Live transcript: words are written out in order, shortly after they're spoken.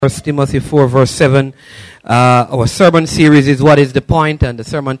First Timothy 4 verse 7. Our sermon series is What is the Point? And the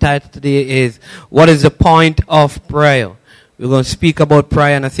sermon title today is What is the Point of Prayer? We're going to speak about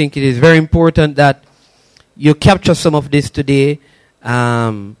prayer, and I think it is very important that you capture some of this today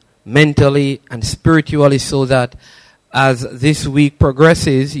mentally and spiritually, so that as this week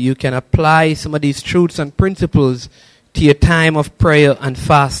progresses, you can apply some of these truths and principles to your time of prayer and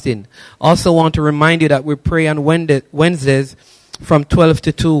fasting. Also want to remind you that we pray on Wednesdays from 12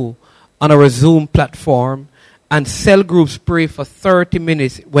 to 2 on our Zoom platform, and cell groups pray for 30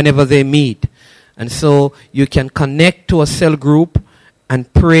 minutes whenever they meet. And so you can connect to a cell group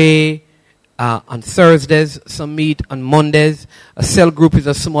and pray on Thursdays. Some meet on Mondays. A cell group is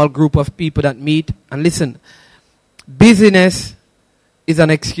a small group of people that meet. And listen, busyness is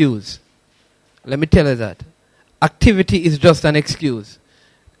an excuse. Let me tell you that. Activity is just an excuse,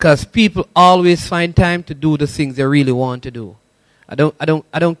 because people always find time to do the things they really want to do. I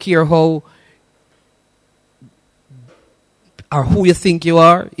don't care how or who you think you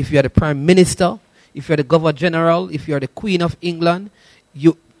are. If you are the Prime Minister, if you are the Governor General, if you are the Queen of England,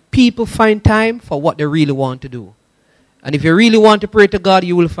 people find time for what they really want to do. And if you really want to pray to God,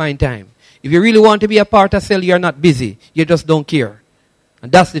 you will find time. If you really want to be a part of cell, you are not busy. You just don't care.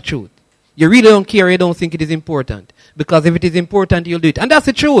 And that's the truth. You really don't care. You don't think it is important. Because if it is important, you'll do it. And that's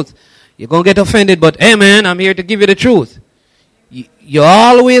the truth. You're going to get offended, but hey man, I'm here to give you the truth. You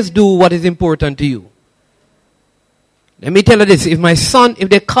always do what is important to you. Let me tell you this. If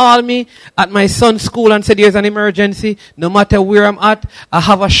they call me at my son's school and say there's an emergency, no matter where I'm at, I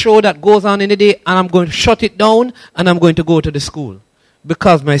have a show that goes on in the day, and I'm going to shut it down, and I'm going to go to the school.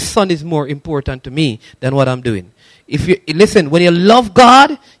 Because my son is more important to me than what I'm doing. Listen, when you love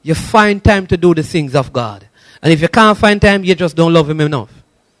God, you find time to do the things of God. And if you can't find time, you just don't love Him enough.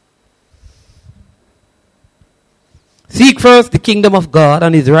 Seek first the kingdom of God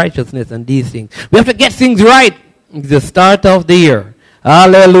and His righteousness, and these things. We have to get things right. It's the start of the year.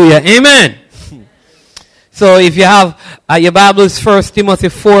 Hallelujah. Amen. So if you have your Bibles, 1 Timothy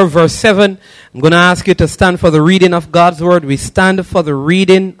 4 verse 7, I'm going to ask you to stand for the reading of God's word. We stand for the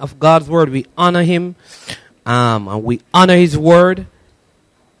reading of God's word. We honor Him. And we honor His word.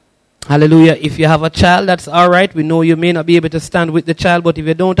 Hallelujah. If you have a child, that's all right. We know you may not be able to stand with the child, but if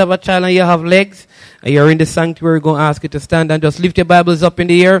you don't have a child and you have legs, and you're in the sanctuary, we're going to ask you to stand and just lift your Bibles up in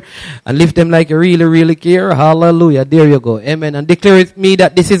the air and lift them like you really, really care. Hallelujah. There you go. Amen. And declare with me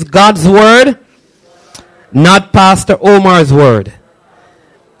that this is God's word, not Pastor Omar's word.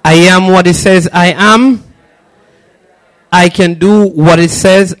 I am what it says I am. I can do what it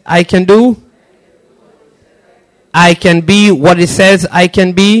says I can do. I can be what it says I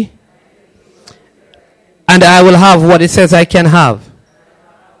can be. And I will have what it says I can have.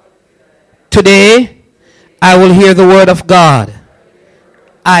 Today, I will hear the word of God.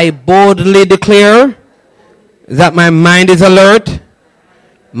 I boldly declare that my mind is alert,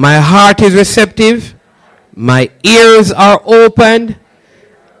 my heart is receptive, my ears are opened,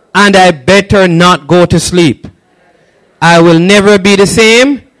 and I better not go to sleep. I will never be the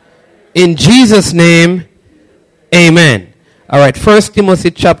same. In Jesus' name, amen. All right, 1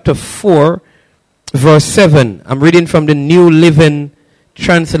 Timothy chapter 4, verse 7. I'm reading from the New Living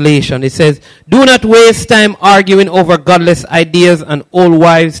Translation. It says, do not waste time arguing over godless ideas and old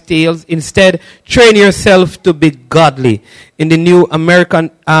wives' tales. Instead, train yourself to be godly. In the New American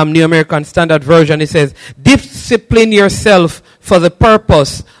Standard Version, it says, discipline yourself for the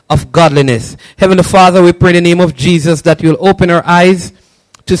purpose of godliness. Heavenly Father, we pray in the name of Jesus that you'll open our eyes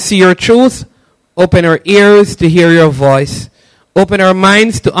to see your truth. Open our ears to hear your voice. Open our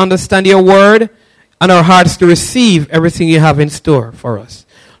minds to understand your word, and our hearts to receive everything you have in store for us.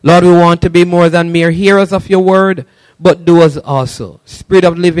 Lord, we want to be more than mere hearers of your word, but doers also. Spirit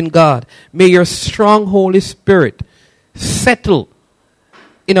of living God, may your strong Holy Spirit settle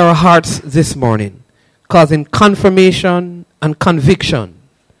in our hearts this morning, causing confirmation and conviction.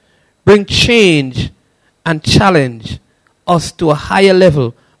 Bring change and challenge us to a higher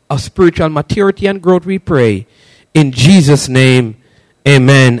level of spiritual maturity and growth, we pray. In Jesus' name,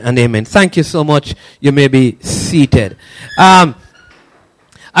 amen and amen. Thank you so much. You may be seated. A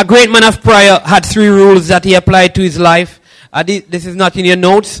great man of prayer had 3 rules that he applied to his life. This is not in your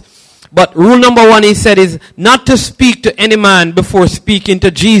notes. But rule number 1, he said, is not to speak to any man before speaking to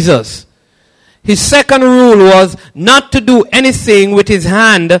Jesus. His second rule was not to do anything with his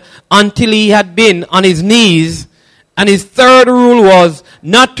hand until he had been on his knees. And his third rule was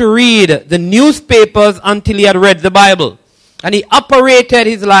not to read the newspapers until he had read the Bible. And he operated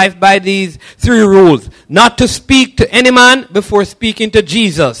his life by these 3 rules. Not to speak to any man before speaking to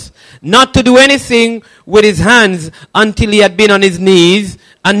Jesus. Not to do anything with his hands until he had been on his knees.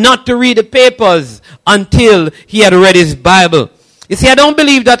 and not to read the papers until he had read his Bible. You see, I don't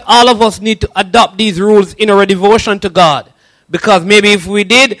believe that all of us need to adopt these rules in our devotion to God. Because maybe if we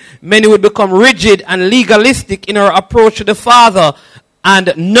did, many would become rigid and legalistic in our approach to the Father.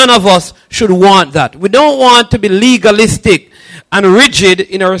 And none of us should want that. We don't want to be legalistic and rigid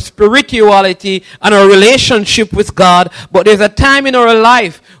in our spirituality and our relationship with God. But there's a time in our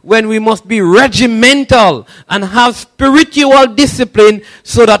life when we must be regimental and have spiritual discipline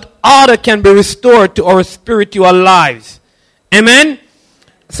so that order can be restored to our spiritual lives. Amen?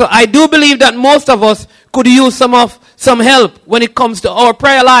 So I do believe that most of us could use some help when it comes to our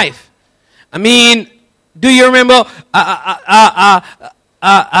prayer life. I mean, do you remember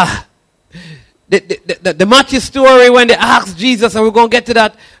the Matthew story when they asked Jesus, and we're going to get to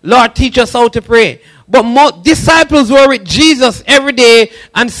that, Lord, teach us how to pray. But disciples were with Jesus every day,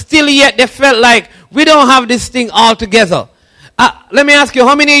 and still yet they felt like we don't have this thing all together. Let me ask you,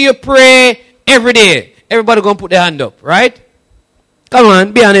 how many of you pray every day? Everybody going to put their hand up, right? Come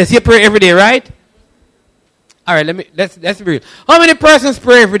on, be honest. You pray every day, right? All right, let's be real. How many persons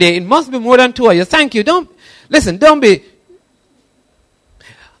pray every day? It must be more than two of you. Thank you. Don't be.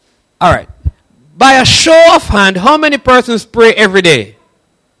 All right. By a show of hand, how many persons pray every day?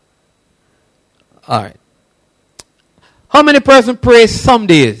 All right. How many persons pray some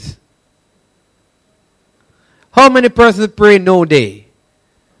days? How many persons pray no day?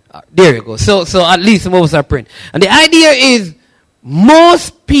 There you go. So at least some of us are praying. And the idea is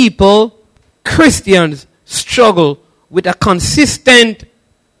most people, Christians, struggle with a consistent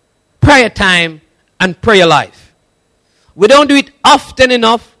prayer time and prayer life. We don't do it often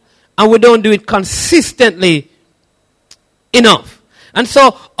enough, and we don't do it consistently enough. And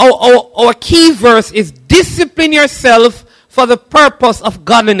so our key verse is discipline yourself for the purpose of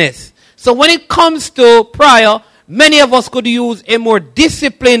godliness. So when it comes to prayer, many of us could use a more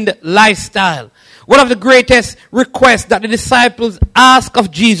disciplined lifestyle. One of the greatest requests that the disciples asked of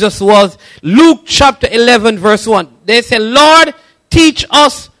Jesus was Luke chapter 11 verse 1. They said, Lord, teach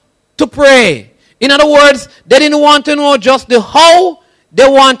us to pray. In other words, they didn't want to know just the how, they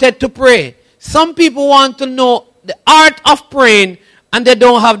wanted to pray. Some people want to know the art of praying, and they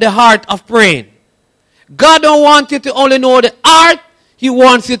don't have the heart of praying. God don't want you to only know the art, he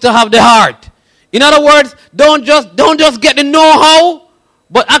wants you to have the heart. In other words, don't just get the know-how,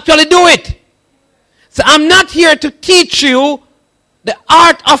 but actually do it. So I'm not here to teach you the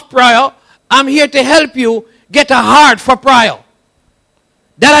art of prayer. I'm here to help you get a heart for prayer.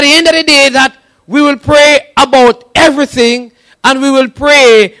 That at the end of the day, that we will pray about everything, and we will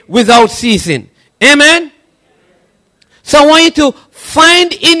pray without ceasing. Amen? So I want you to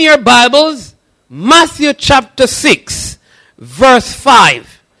find in your Bibles Matthew chapter 6, verse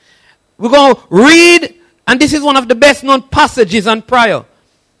 5. We're going to read, and this is one of the best known passages on prayer.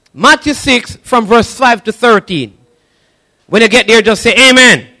 Matthew 6 from verse 5 to 13. When you get there, just say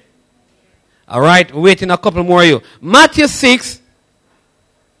amen. All right, we're waiting a couple more of you. Matthew 6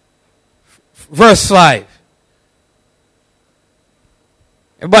 verse 5.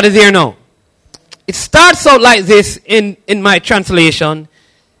 Everybody's here now. It starts out like this in my translation.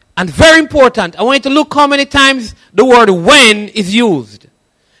 And very important, I want you to look how many times the word when is used.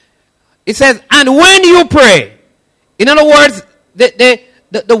 It says, and when you pray. In other words,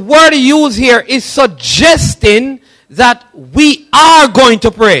 the word used here is suggesting that we are going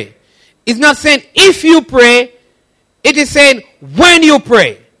to pray. It's not saying if you pray, it is saying when you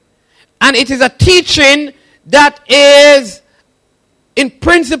pray. And it is a teaching that is, in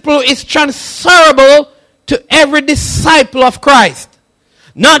principle, is transferable to every disciple of Christ.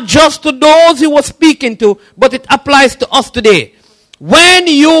 Not just to those he was speaking to, but it applies to us today. When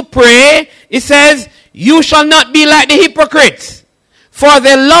you pray, it says, you shall not be like the hypocrites. For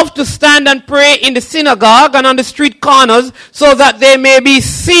they love to stand and pray in the synagogue and on the street corners, so that they may be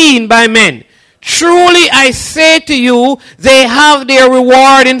seen by men. Truly I say to you, they have their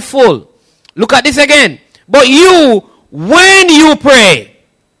reward in full. Look at this again. But you, when you pray,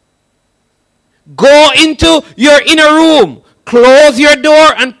 go into your inner room, close your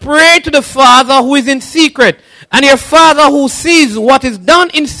door, and pray to the Father who is in secret. And your Father who sees what is done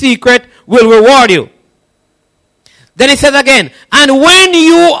in secret will reward you. Then he says again, and when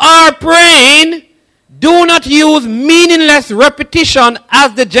you are praying, do not use meaningless repetition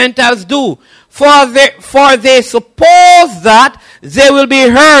as the Gentiles do, for they suppose that they will be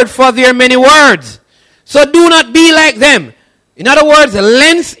heard for their many words. So do not be like them. In other words,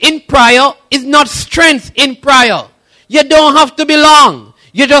 length in prayer is not strength in prayer. You don't have to be long.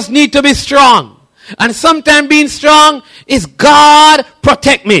 You just need to be strong. And sometimes being strong is God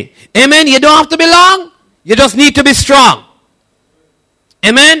protect me. Amen. You don't have to be long. You just need to be strong.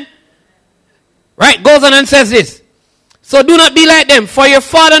 Amen? Right? Goes on and says this. So do not be like them, for your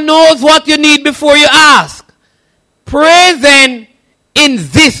Father knows what you need before you ask. Pray then in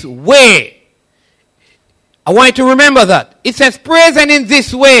this way. I want you to remember that. It says pray then in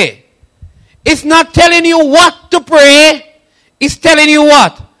this way. It's not telling you what to pray. It's telling you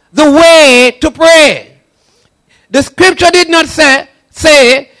what? The way to pray. The scripture did not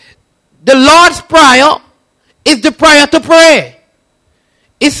say the Lord's Prayer is the prayer to pray.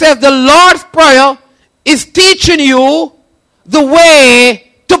 It says the Lord's Prayer is teaching you the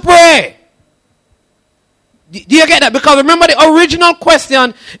way to pray. Do you get that? Because remember, the original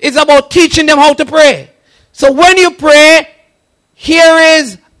question is about teaching them how to pray. So when you pray, here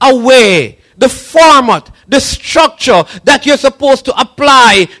is a way, the format, the structure that you're supposed to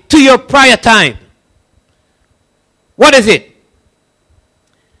apply to your prayer time. What is it?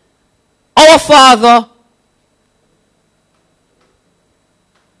 Our Father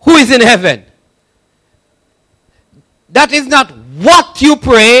who is in heaven. That is not what you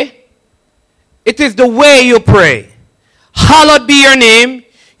pray. It is the way you pray. Hallowed be your name.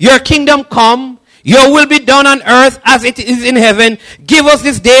 Your kingdom come. Your will be done on earth as it is in heaven. Give us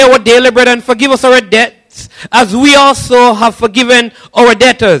this day our daily bread and forgive us our debts as we also have forgiven our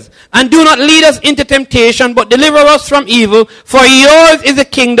debtors. And do not lead us into temptation, but deliver us from evil. For yours is the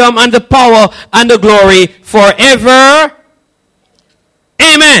kingdom and the power and the glory forever.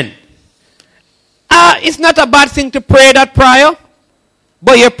 Amen. It's not a bad thing to pray that prayer,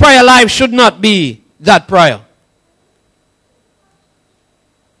 but your prayer life should not be that prayer.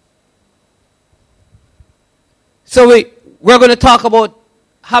 So we're going to talk about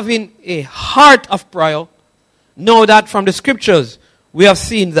having a heart of prayer. Know that from the scriptures we have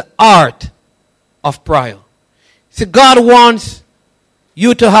seen the art of prayer. See, God wants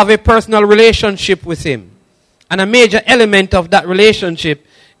you to have a personal relationship with Him. And a major element of that relationship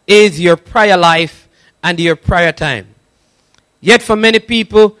is your prayer life and your prayer time. Yet for many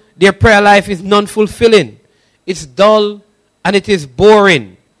people, their prayer life is non-fulfilling. It's dull and it is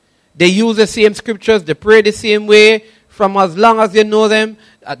boring. They use the same scriptures, they pray the same way from as long as they know them.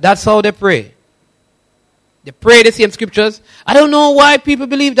 That's how they pray. They pray the same scriptures. I don't know why people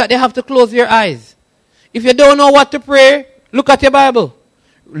believe that they have to close their eyes. If you don't know what to pray, look at your Bible.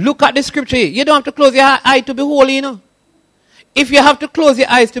 Look at the scripture. You don't have to close your eye to be holy, you know. If you have to close your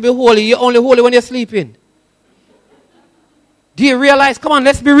eyes to be holy, you're only holy when you're sleeping. Do you realize? Come on,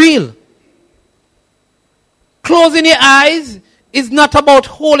 let's be real. Closing your eyes is not about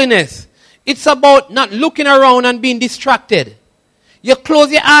holiness. It's about not looking around and being distracted. You close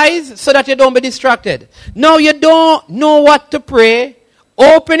your eyes so that you don't be distracted. Now you don't know what to pray.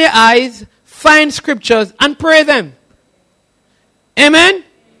 Open your eyes, find scriptures, and pray them. Amen?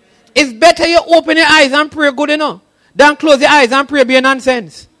 It's better you open your eyes and pray good enough than close your eyes and pray be a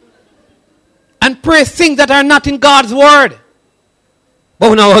nonsense. And pray things that are not in God's word.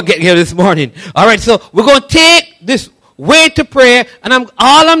 But now we'll get here this morning. Alright, so we're going to take this way to pray, and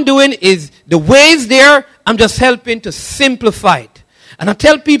all I'm doing is the ways there, I'm just helping to simplify it. And I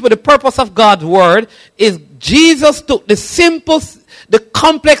tell people the purpose of God's word is Jesus took the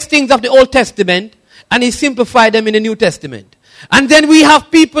complex things of the Old Testament and He simplified them in the New Testament. And then we have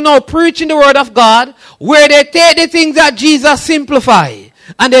people now preaching the word of God where they take the things that Jesus simplified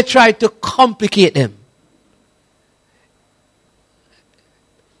and they try to complicate them.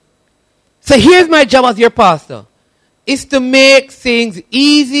 So here's my job as your pastor. Is to make things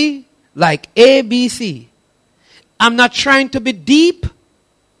easy like ABC. I'm not trying to be deep.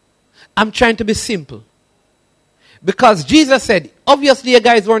 I'm trying to be simple. Because Jesus said, obviously you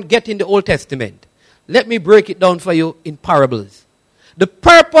guys weren't getting the Old Testament. Let me break it down for you in parables. The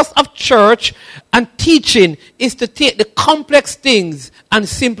purpose of church and teaching is to take the complex things and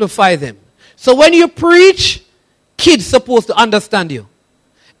simplify them. So when you preach, kids are supposed to understand you.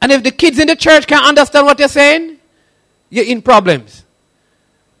 And if the kids in the church can't understand what you're saying, you're in problems.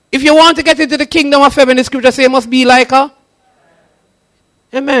 If you want to get into the kingdom of heaven, the scripture says you must be like her.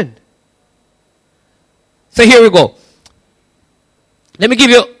 Amen. So here we go. Let me give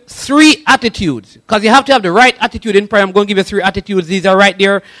you 3 attitudes. Because you have to have the right attitude in prayer. I'm going to give you 3 attitudes. These are right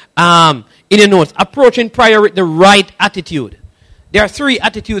there in your notes. Approaching prayer with the right attitude. There are 3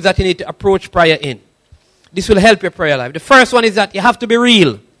 attitudes that you need to approach prayer in. This will help your prayer life. The first one is that you have to be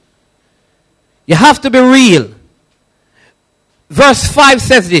real. You have to be real. Verse 5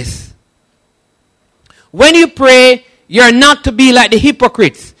 says this. When you pray, you're not to be like the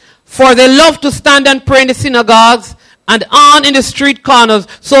hypocrites, for they love to stand and pray in the synagogues and on in the street corners,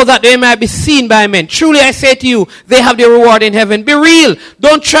 so that they might be seen by men. Truly I say to you, they have their reward in heaven. Be real.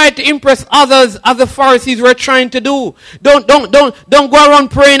 Don't try to impress others as the Pharisees were trying to do. Don't go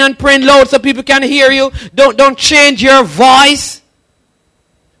around praying and praying loud so people can hear you. Don't change your voice.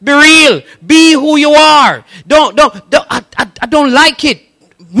 Be real. Be who you are. I don't like it.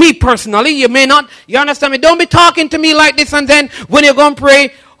 Me personally, you may not. You understand me? Don't be talking to me like this, and then when you're going to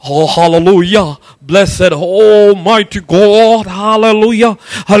pray, oh, hallelujah, blessed almighty God, hallelujah,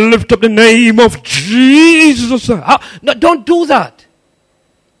 I lift up the name of Jesus. No, don't do that.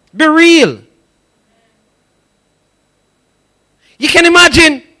 Be real. You can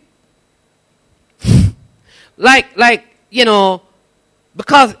imagine, like, you know,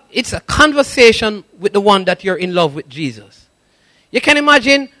 because it's a conversation with the one that you're in love with, Jesus. You can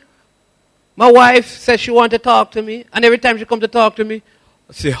imagine, my wife says she wants to talk to me, and every time she comes to talk to me,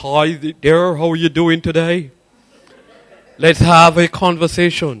 I say, hi there, how are you doing today? Let's have a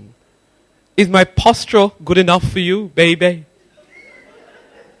conversation. Is my posture good enough for you, baby?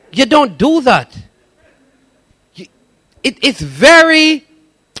 You don't do that. It's very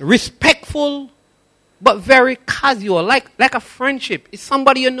respectful, but very casual, like a friendship. It's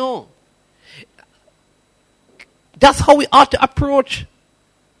somebody you know. That's how we ought to approach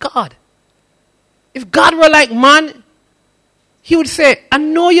God. If God were like man, he would say, I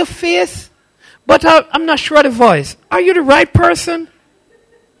know your face, but I'm not sure of the voice. Are you the right person?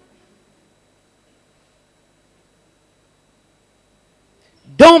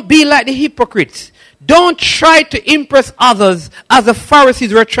 Don't be like the hypocrites. Don't try to impress others as the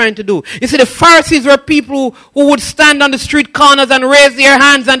Pharisees were trying to do. You see, the Pharisees were people who would stand on the street corners and raise their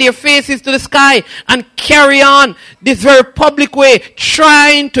hands and their faces to the sky and carry on this very public way,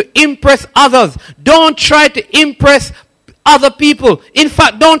 trying to impress others. Don't try to impress other people. In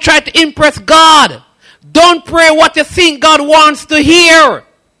fact, don't try to impress God. Don't pray what you think God wants to hear.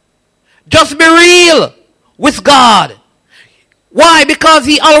 Just be real with God. Why? Because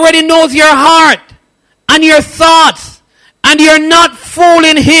He already knows your heart and your thoughts, and you're not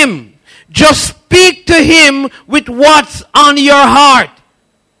fooling Him. Just speak to Him with what's on your heart.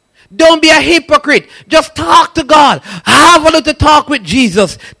 Don't be a hypocrite. Just talk to God. Have a little talk with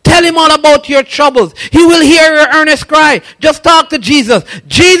Jesus. Tell Him all about your troubles. He will hear your earnest cry. Just talk to Jesus.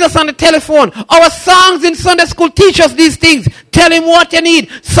 Jesus on the telephone. Our songs in Sunday school teach us these things. Tell Him what you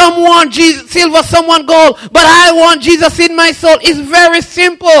need. Some want Jesus, silver, some want gold. But I want Jesus in my soul. It's very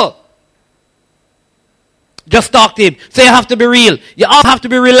simple. Just talk to Him. So you have to be real. You all have to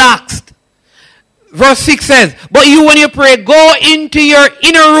be relaxed. Verse 6 says, but you, when you pray, go into your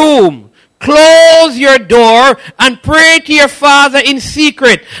inner room, close your door, and pray to your Father in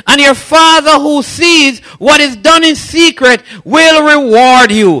secret. And your Father who sees what is done in secret will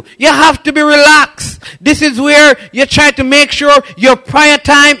reward you. You have to be relaxed. This is where you try to make sure your prayer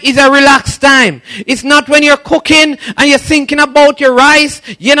time is a relaxed time. It's not when you're cooking and you're thinking about your rice.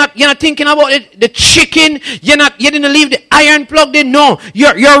 You're not thinking about the chicken. You didn't leave the iron plugged in. No,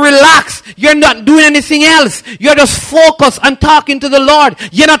 you're relaxed. You're not doing anything else. You're just focused and talking to the Lord.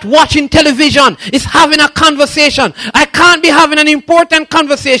 You're not watching television. It's having a conversation. I can't be having an important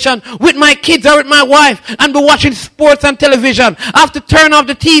conversation with my kids or with my wife and be watching sports and television. I have to turn off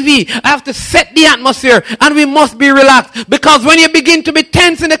the TV. I have to set the atmosphere, and we must be relaxed, because when you begin to be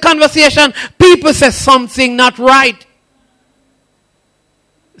tense in the conversation, people say something not right.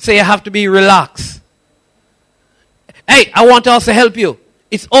 So you have to be relaxed. Hey, I want to also help you.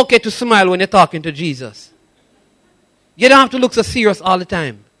 It's okay to smile when you're talking to Jesus. You don't have to look so serious all the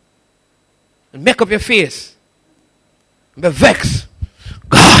time and make up your face and be vexed.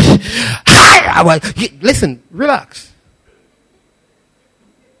 God, listen, relax.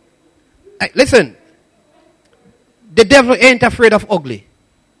 Hey, listen, the devil ain't afraid of ugly.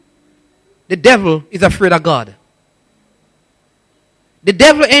 The devil is afraid of God. The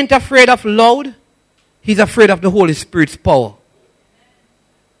devil ain't afraid of loud. He's afraid of the Holy Spirit's power.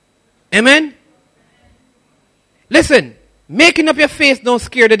 Amen? Listen, making up your face don't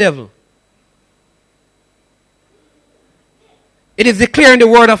scare the devil. It is declaring the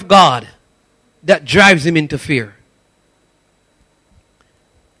word of God that drives him into fear.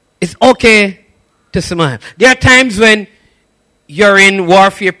 It's okay to smile. There are times when you're in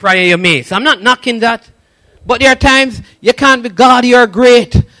warfare prayer, you may. So I'm not knocking that. But there are times you can't be, God, you're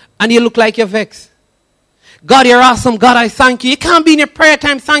great, and you look like you're vexed. God, you're awesome. God, I thank you. You can't be in your prayer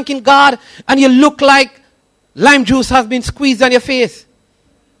time thanking God, and you look like lime juice has been squeezed on your face.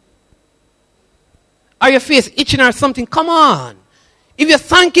 Or your face itching or something. Come on. If you're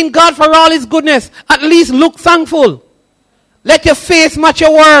thanking God for all His goodness, at least look thankful. Let your face match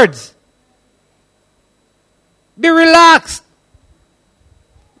your words. Be relaxed.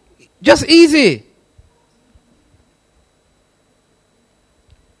 Just easy.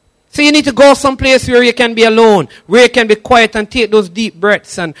 So you need to go someplace where you can be alone, where you can be quiet and take those deep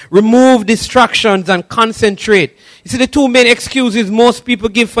breaths and remove distractions and concentrate. You see, the two main excuses most people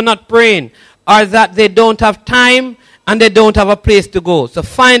give for not praying are that they don't have time and they don't have a place to go. So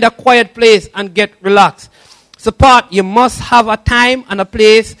find a quiet place and get relaxed. So part, you must have a time and a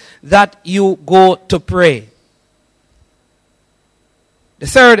place that you go to pray. The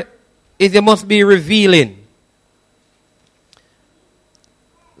third is you must be revealing.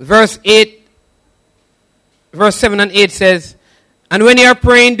 Verse 7 and 8 says, and when you are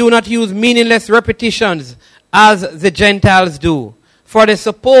praying, do not use meaningless repetitions as the Gentiles do, for they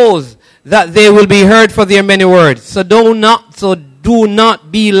suppose that they will be heard for their many words. So do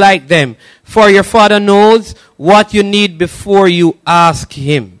not be like them, for your Father knows what you need before you ask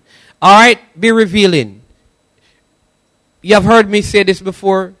Him. All right, be revealing. You have heard me say this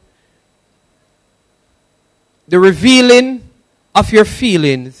before. The revealing of your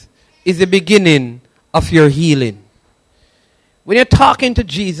feelings is the beginning of your healing. When you're talking to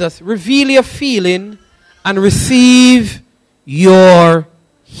Jesus, reveal your feeling and receive your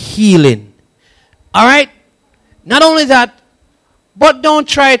healing. All right? Not only that, but don't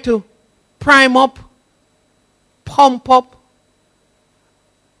try to prime up, pump up,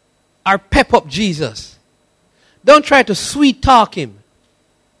 or pep up Jesus. Don't try to sweet talk Him.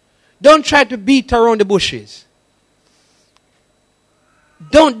 Don't try to beat around the bushes.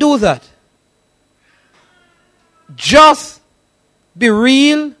 Don't do that. Just be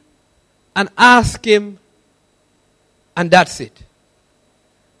real and ask Him, and that's it.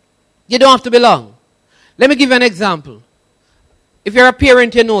 You don't have to be long. Let me give you an example. If you're a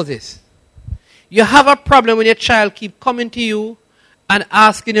parent, you know this. You have a problem when your child keeps coming to you and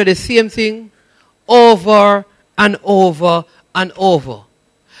asking you the same thing over and over and over.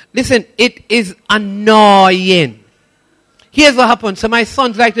 Listen, it is annoying. Here's what happens. So my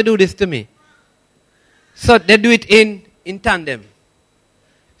sons like to do this to me. So they do it in tandem.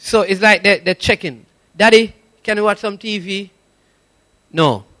 So it's like they're checking. Daddy, can you watch some TV?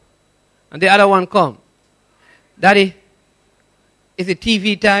 No. And the other one come. Daddy, is it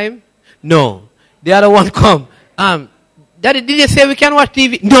TV time? No. The other one come. Daddy, did you say we can watch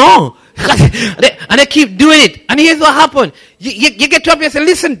TV? No. And they keep doing it. And here's what happened. You get up and say,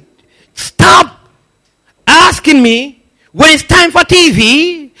 listen, stop asking me. When it's time for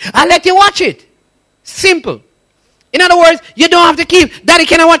TV, I'll let you watch it. Simple. In other words, you don't have to keep, Daddy,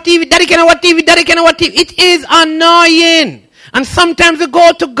 can I watch TV? Daddy, can I watch TV? Daddy, can I watch TV? It is annoying. And sometimes we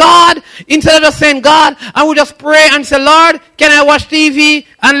go to God, instead of just saying, God, I will just pray and say, Lord, can I watch TV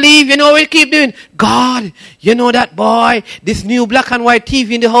and leave? You know what we keep doing? God, you know that boy, this new black and white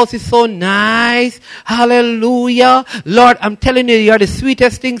TV in the house is so nice. Hallelujah. Lord, I'm telling you, you're the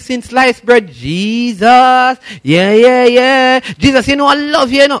sweetest thing since sliced bread. Jesus. Yeah. Jesus, you know, I love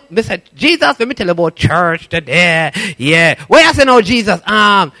you. You know, I said, Jesus, let me tell you about church today. Yeah. Where I say, no, Jesus,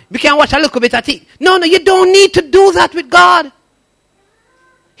 we can watch a little bit of TV. No, you don't need to do that with God.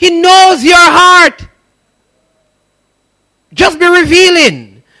 He knows your heart. Just be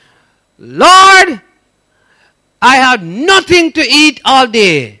revealing. Lord, I have nothing to eat all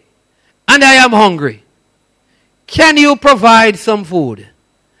day and I am hungry. Can you provide some food?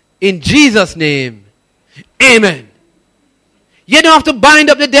 In Jesus' name, amen. You don't have to bind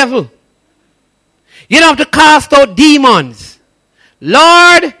up the devil. You don't have to cast out demons.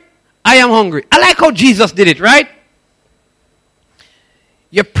 Lord, I am hungry. I like how Jesus did it, right?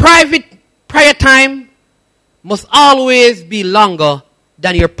 Your private prayer time must always be longer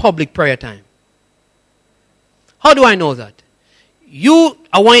than your public prayer time. How do I know that?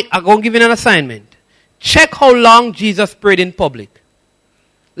 I'm going to give you an assignment. Check how long Jesus prayed in public.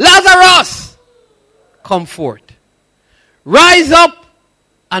 Lazarus, come forth. Rise up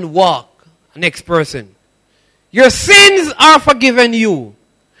and walk. Next person. Your sins are forgiven you.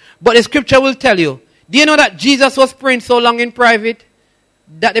 But the scripture will tell you, do you know that Jesus was praying so long in private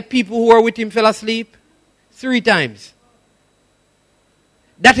that the people who were with him fell asleep? 3 times.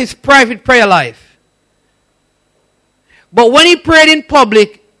 That is private prayer life. But when he prayed in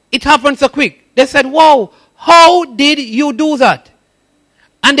public, it happened so quick. They said, wow, how did you do that?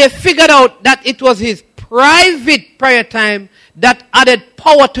 And they figured out that it was his private prayer time that added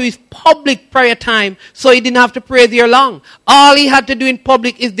power to his public prayer time, so he didn't have to pray there long. All he had to do in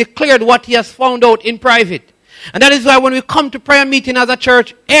public is declare what he has found out in private. And that is why when we come to prayer meeting as a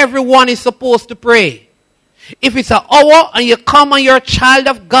church, everyone is supposed to pray. If it's an hour and you come and you're a child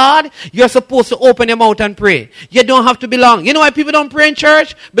of God, you're supposed to open your mouth and pray. You don't have to be long. You know why people don't pray in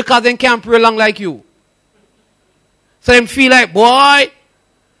church? Because they can't pray long like you. So them feel like, boy,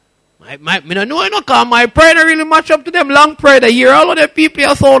 me no know, because my prayer don't really match up to them long prayer. They hear all of the people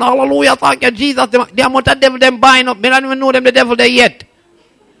are saying, hallelujah, thank you, Jesus. The amount of devil them buying up, me don't even know them the devil there yet.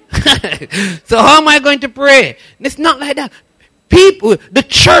 So how am I going to pray? It's not like that. People, the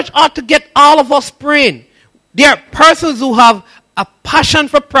church ought to get all of us praying. There are persons who have a passion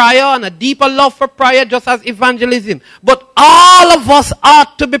for prayer and a deeper love for prayer, just as evangelism. But all of us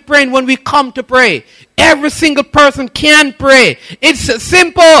ought to be praying when we come to pray. Every single person can pray. It's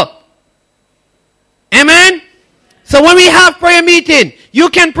simple. Amen? So when we have prayer meeting, you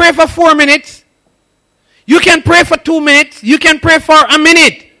can pray for 4 minutes. You can pray for 2 minutes. You can pray for a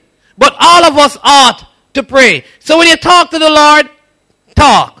minute. But all of us ought to pray. So when you talk to the Lord,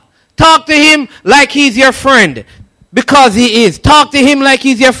 talk. Talk to him like he's your friend, because he is. Talk to him like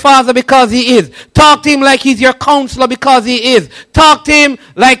he's your father, because he is. Talk to him like he's your counselor, because he is. Talk to him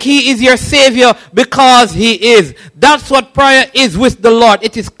like he is your savior, because he is. That's what prayer is with the Lord.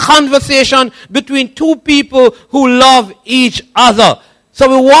 It is conversation between two people who love each other. So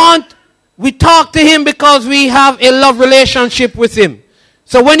we talk to him because we have a love relationship with him.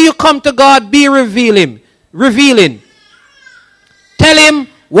 So when you come to God, be revealing. Tell him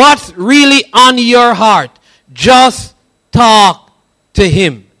what's really on your heart. Just talk to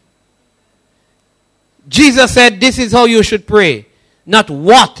him. Jesus said this is how you should pray, not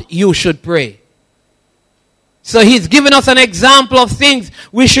what you should pray. So he's given us an example of things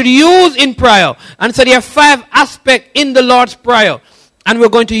we should use in prayer. And so there are 5 aspects in the Lord's Prayer. And we're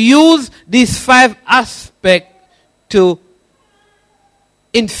going to use these 5 aspects to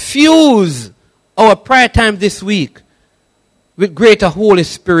infuse our prayer time this week with greater Holy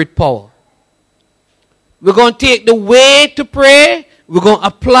Spirit power. We're going to take the way to pray, we're going to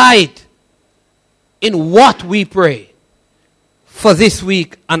apply it in what we pray for this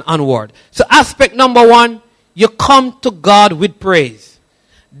week and onward. So aspect number 1, you come to God with praise.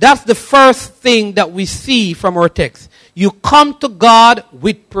 That's the first thing that we see from our text. You come to God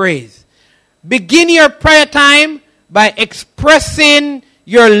with praise. Begin your prayer time by expressing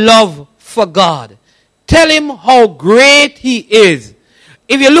your love for God. Tell him how great he is.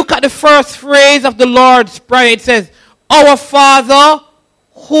 If you look at the first phrase of the Lord's Prayer, it says, Our Father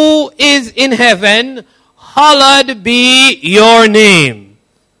who is in heaven, hallowed be your name.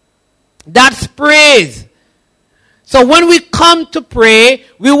 That's praise. So when we come to pray,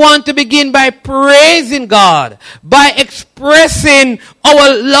 we want to begin by praising God, by expressing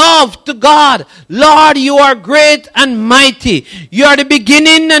our love to God. Lord, you are great and mighty. You are the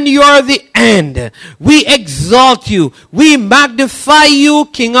beginning and you are the end. We exalt you. We magnify you,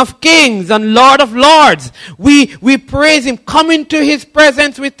 King of kings and Lord of lords. We praise him. Come into his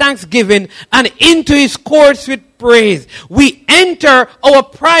presence with thanksgiving and into his courts with praise. We enter our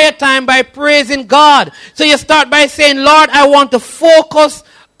prayer time by praising God. So you start by saying, Lord, I want to focus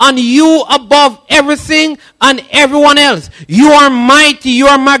on you above everything and everyone else. You are mighty. You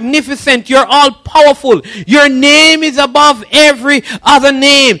are magnificent. You're all powerful. Your name is above every other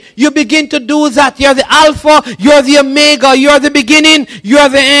name. You begin to do that. You're the Alpha. You're the Omega. You're the beginning. You're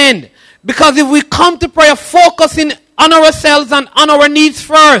the end. Because if we come to prayer focusing on ourselves and on our needs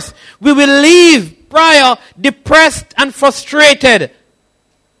first, we will leave prayer depressed and frustrated.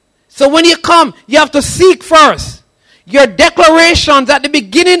 So when you come, you have to seek first. Your declarations at the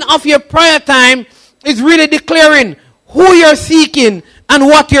beginning of your prayer time is really declaring who you're seeking and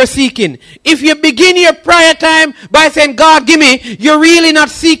what you're seeking. If you begin your prayer time by saying, God, give me, you're really not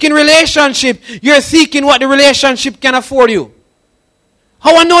seeking relationship. You're seeking what the relationship can afford you.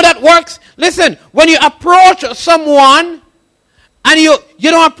 How I know that works? Listen, when you approach someone and you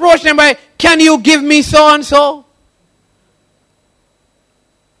don't approach them by, can you give me so and so?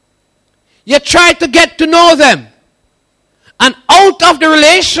 You try to get to know them. And out of the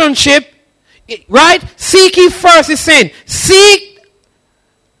relationship, right? Seek ye first is saying, seek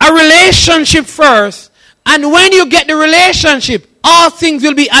a relationship first. And when you get the relationship, all things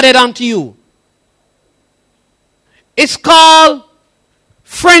will be added unto you. It's called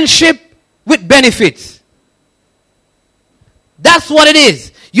friendship with benefits. That's what it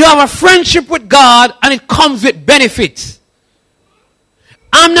is. You have a friendship with God and it comes with benefits.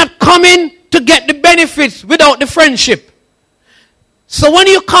 I'm not coming to get the benefits without the friendship. So when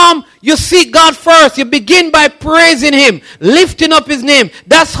you come, you seek God first. You begin by praising him, lifting up his name.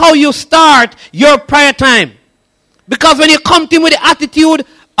 That's how you start your prayer time. Because when you come to him with the attitude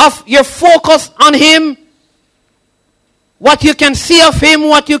of your focus on him, what you can see of him,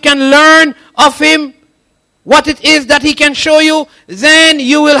 what you can learn of him, what it is that he can show you, then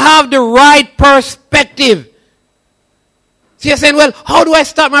you will have the right perspective. So you're saying, well, how do I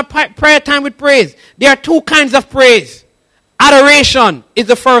start my prayer time with praise? There are two kinds of praise. Adoration is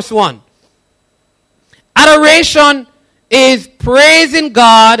the first one. Adoration is praising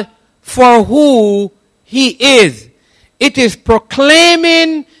God for who He is. It is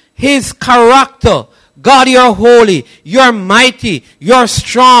proclaiming His character. God, you're holy, you're mighty, you're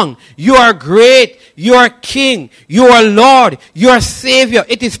strong, you are great, you are King, you are Lord, you are Savior.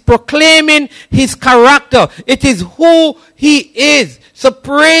 It is proclaiming His character. It is who He is. So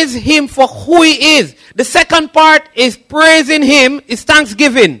praise Him for who He is. The second part is praising Him, is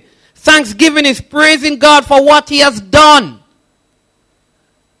thanksgiving. Thanksgiving is praising God for what He has done.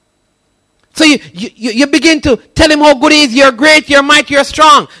 So you begin to tell Him how good He is. You're great, you're mighty, you're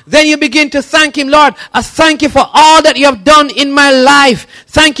strong. Then you begin to thank Him. Lord, I thank you for all that you have done in my life.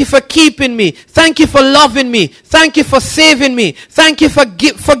 Thank you for keeping me. Thank you for loving me. Thank you for saving me. Thank you for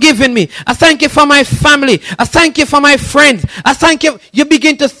forgiving me. I thank you for my family. I thank you for my friends. I thank you. You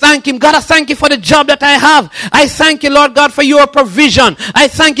begin to thank Him. God, I thank you for the job that I have. I thank you, Lord God, for your provision. I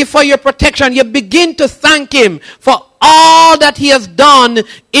thank you for your protection. You begin to thank Him for all that He has done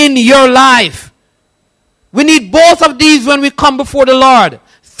in your life. We need both of these when we come before the Lord.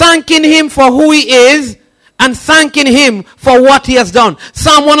 Thanking Him for who He is and thanking Him for what He has done.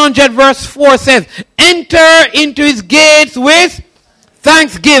 Psalm 100 verse 4 says, enter into His gates with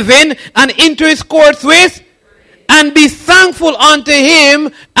thanksgiving and into His courts with, and be thankful unto Him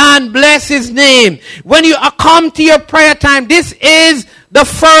and bless His name. When you come to your prayer time, this is the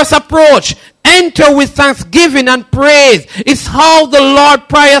first approach. Enter with thanksgiving and praise. It's how the Lord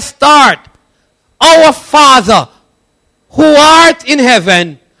prayer start. Our Father, who art in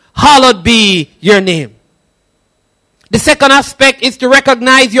heaven, hallowed be your name. The second aspect is to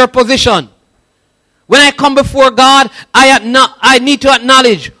recognize your position. When I come before God, I need to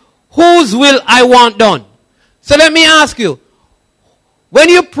acknowledge whose will I want done. So let me ask you, when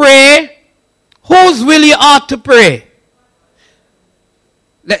you pray, whose will you ought to pray?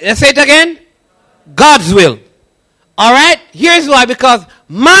 Let's say it again. God's will. Alright? Here's why. Because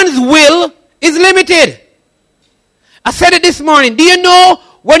man's will is limited. I said it this morning. Do you know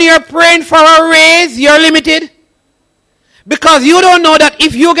when you're praying for a raise, you're limited? Because you don't know that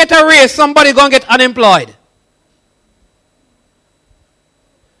if you get a raise, somebody's going to get unemployed.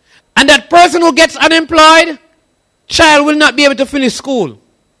 And that person who gets unemployed, child will not be able to finish school.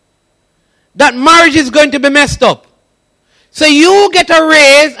 That marriage is going to be messed up. So you get a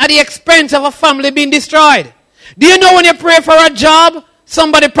raise at the expense of a family being destroyed. Do you know when you pray for a job,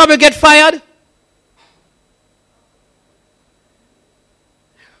 somebody probably get fired?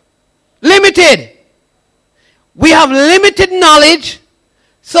 Limited. We have limited knowledge,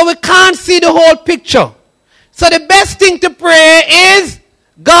 so we can't see the whole picture. So the best thing to pray is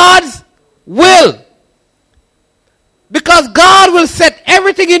God's will. Because God will set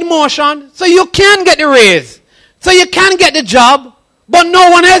everything in motion so you can get the raise. So you can get the job, but no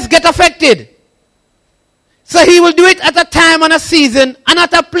one else get affected. So He will do it at a time and a season and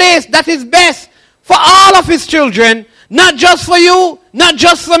at a place that is best for all of His children. Not just for you, not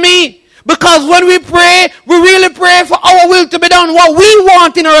just for me. Because when we pray, we really pray for our will to be done. What we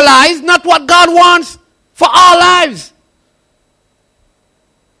want in our lives, not what God wants for our lives.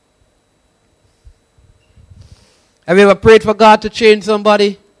 Have you ever prayed for God to change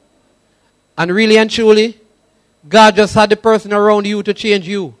somebody? And really and truly, God just had the person around you to change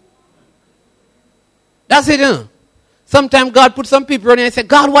you. That's it, huh? Sometimes God put some people around you and say,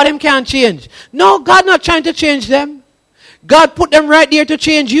 God, what them can't change? No, God not trying to change them. God put them right there to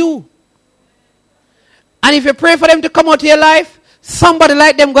change you. And if you pray for them to come out of your life, somebody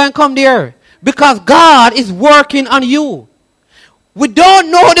like them going to come there. Because God is working on you. We don't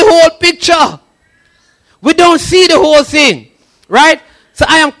know the whole picture. We don't see the whole thing. Right? So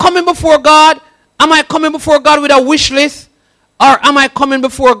I am coming before God. Am I coming before God with a wish list? Or am I coming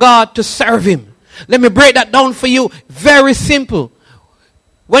before God to serve Him? Let me break that down for you. Very simple.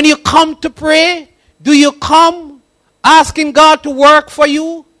 When you come to pray, do you come asking God to work for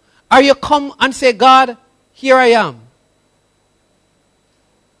you? Or you come and say, God, here I am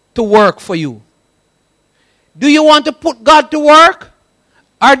to work for you. Do you want to put God to work?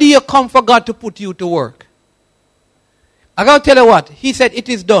 Or do you come for God to put you to work? I'm going to tell you what. He said it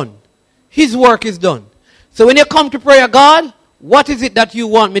is done. His work is done. So when you come to prayer, God, what is it that you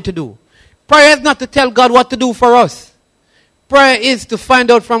want me to do? Prayer is not to tell God what to do for us. Prayer is to find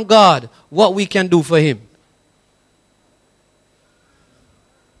out from God what we can do for Him.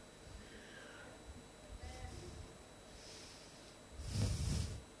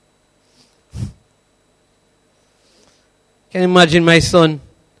 Can you imagine my son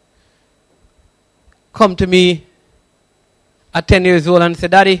come to me at 10 years old and say,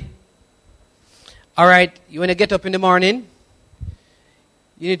 Daddy, all right, you want to get up in the morning,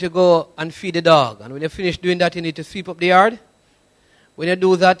 you need to go and feed the dog. And when you finish doing that, you need to sweep up the yard. When you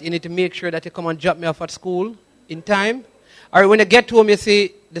do that, you need to make sure that you come and drop me off at school in time. All right, when you get home, you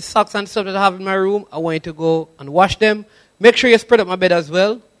see the socks and stuff that I have in my room, I want you to go and wash them. Make sure you spread up my bed as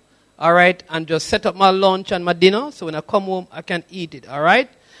well. All right, and just set up my lunch and my dinner, so when I come home, I can eat it, all right?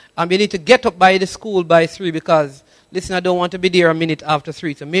 And you need to get up by the school by 3 because, listen, I don't want to be there a minute after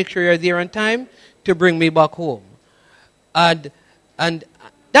 3, so make sure you're there on time to bring me back home. And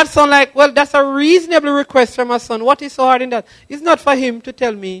that sounds like, well, that's a reasonable request from my son. What is so hard in that? It's not for him to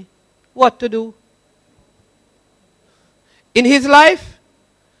tell me what to do. In his life,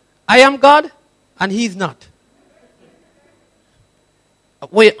 I am God, and he's not.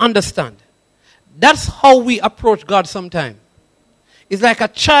 We understand. That's how we approach God sometimes. It's like a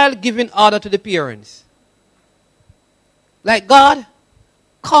child giving order to the parents. Like, God,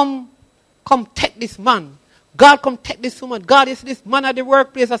 come take this man. God, come take this woman. God, is this man at the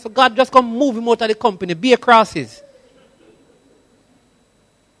workplace. So God, just come move him out of the company. Be a crosses.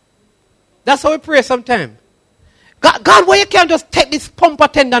 That's how we pray sometimes. God, why you can't just take this pump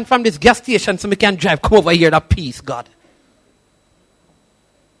attendant from this gas station so we can drive? Come over here, that peace, God.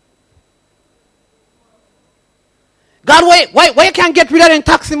 God, why you can't get rid of the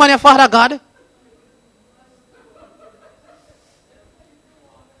taxi man, your Father, God?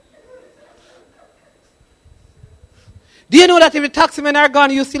 Do you know that if the taxi men are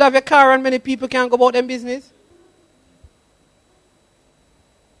gone, you still have your car and many people can't go about their business?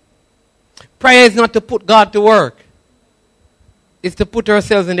 Prayer is not to put God to work. It's to put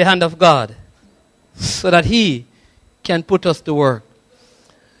ourselves in the hand of God so that He can put us to work.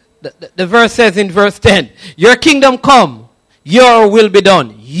 The verse says in verse 10, your kingdom come, your will be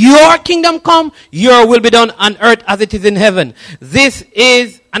done. Your kingdom come, your will be done on earth as it is in heaven. This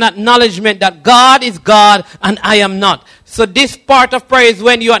is an acknowledgement that God is God and I am not. So this part of prayer is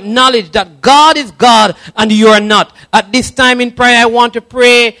when you acknowledge that God is God and you are not. At this time in prayer, I want to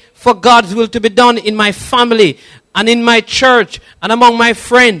pray for God's will to be done in my family and in my church and among my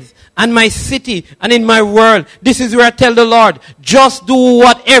friends and my city and in my world. This is where I tell the Lord, just do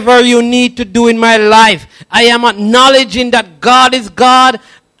whatever you need to do in my life. I am acknowledging that God is God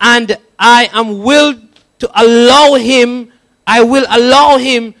and I am willed to allow Him, I will allow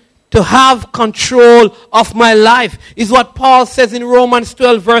Him to have control of my life, is what Paul says in Romans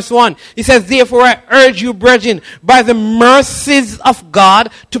 12 verse 1. He says, therefore I urge you, brethren, by the mercies of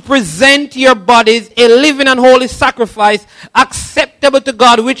God, to present your bodies a living and holy sacrifice, acceptable to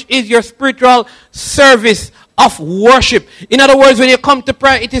God, which is your spiritual service of worship. In other words, when you come to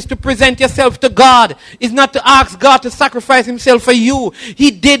prayer, it is to present yourself to God. It's not to ask God to sacrifice Himself for you.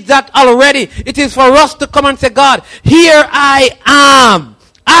 He did that already. It is for us to come and say, God, here I am.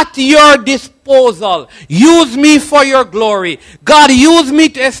 At your disposal. Use me for your glory. God, use me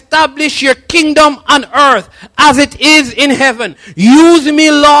to establish your kingdom on earth as it is in heaven. Use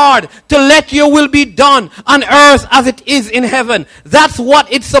me, Lord, to let your will be done on earth as it is in heaven. That's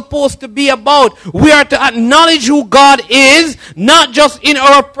what it's supposed to be about. We are to acknowledge who God is, not just in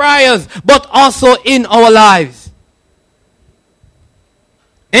our prayers, but also in our lives.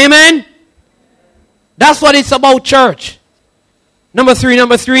 Amen? That's what it's about, church. Number three,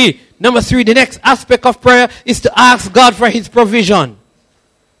 the next aspect of prayer is to ask God for His provision.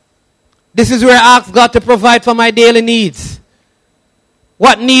 This is where I ask God to provide for my daily needs.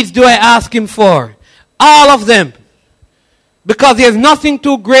 What needs do I ask Him for? All of them. Because there's nothing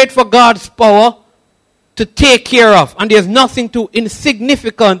too great for God's power to take care of. And there's nothing too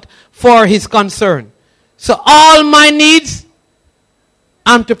insignificant for His concern. So all my needs,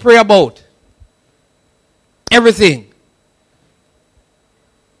 I'm to pray about. Everything.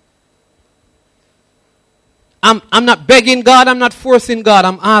 I'm not begging God. I'm not forcing God.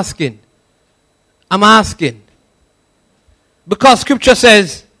 I'm asking. Because Scripture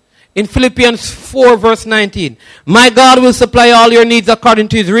says in Philippians 4 verse 19, my God will supply all your needs according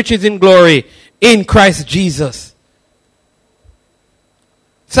to His riches in glory in Christ Jesus.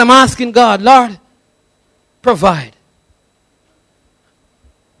 So I'm asking God, Lord, provide.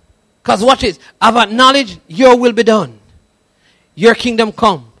 Because watch it. I've acknowledged your will be done. Your kingdom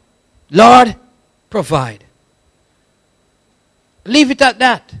come. Lord, provide. Leave it at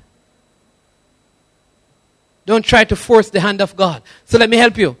that. Don't try to force the hand of God. So let me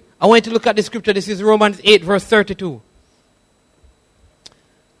help you. I want you to look at the scripture. This is Romans 8 verse 32.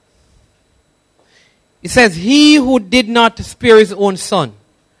 It says, he who did not spare his own son,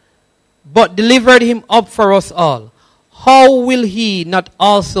 but delivered him up for us all, how will he not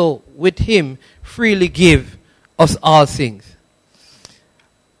also with him freely give us all things?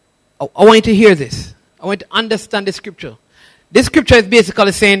 I want you to hear this. I want you to understand the scripture. This scripture is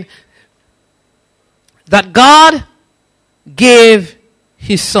basically saying that God gave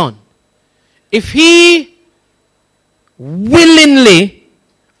his son. If he willingly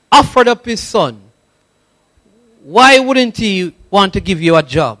offered up his son, why wouldn't he want to give you a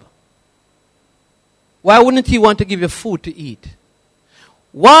job? Why wouldn't he want to give you food to eat?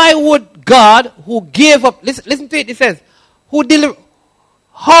 Why would God, who gave up, listen to it, it says,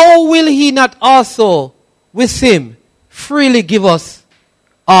 how will he not also with him freely give us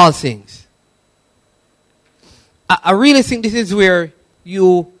all things? I really think this is where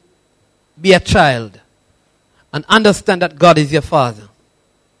you be a child and understand that God is your father.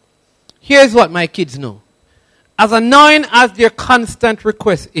 Here's what my kids know. As annoying as their constant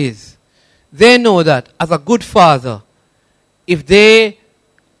request is, they know that as a good father, if they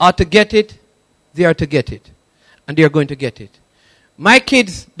are to get it, they are to get it. And they are going to get it. My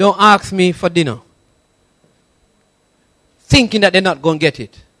kids don't ask me for dinner, thinking that they're not going to get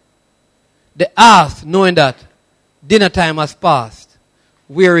it. They ask knowing that dinner time has passed.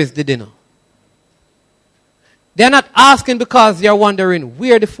 Where is the dinner? They're not asking because they're wondering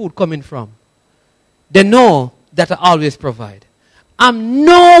where the food coming from. They know that I always provide. I'm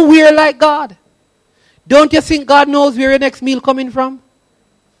nowhere like God. Don't you think God knows where your next meal coming from?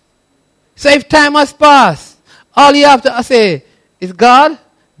 So if time has passed, all you have to say is, God,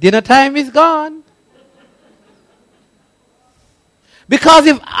 dinner time is gone. Because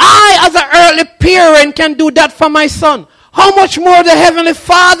if I, as an earthly parent, can do that for my son, how much more the Heavenly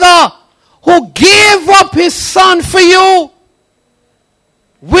Father, who gave up his son for you,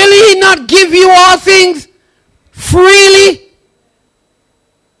 will he not give you all things freely?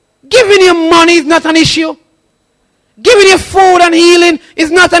 Giving you money is not an issue. Giving you food and healing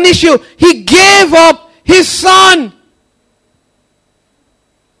is not an issue. He gave up his son.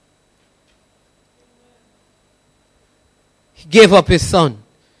 He gave up his son.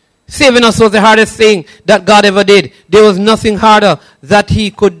 Saving us was the hardest thing that God ever did. There was nothing harder that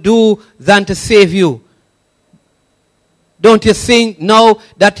he could do than to save you. Don't you think now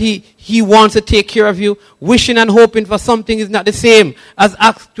that he wants to take care of you? Wishing and hoping for something is not the same as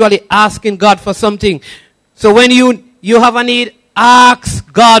actually asking God for something. So when you have a need,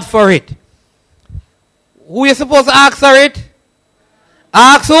 ask God for it. Who are you supposed to ask for it?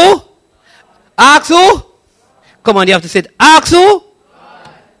 Ask who? Ask who? Come on, you have to say it. Ask who?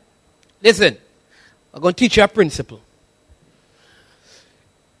 Listen, I'm going to teach you a principle.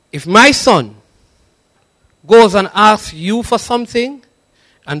 If my son goes and asks you for something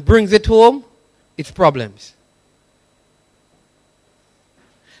and brings it home, it's problems.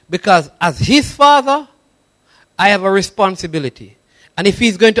 Because as his father, I have a responsibility. And if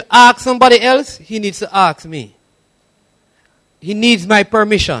he's going to ask somebody else, he needs to ask me. He needs my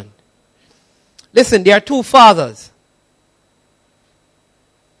permission. Listen, there are two fathers.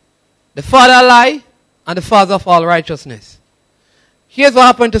 The father of lie and the father of all righteousness. Here's what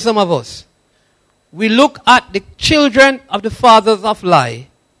happened to some of us. We look at the children of the fathers of lie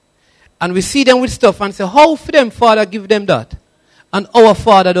and we see them with stuff and say, how for them father give them that? And our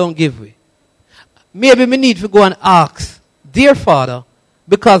father don't give we. Maybe we need to go and ask their father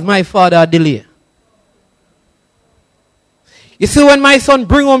because my father delay. You see, when my son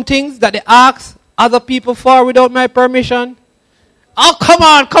bring home things that they ask other people for without my permission, oh, come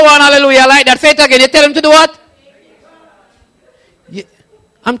on, hallelujah, like that. Say it again. You tell him to do what?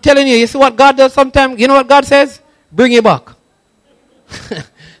 I'm telling you, you see what God does sometimes? You know what God says? Bring it back.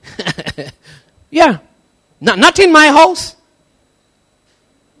 Yeah. Not in my house.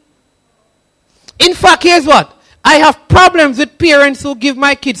 In fact, here's what. I have problems with parents who give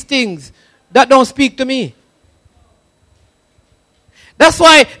my kids things that don't speak to me. That's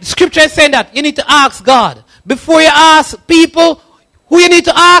why the scripture is saying that you need to ask God. Before you ask people, who you need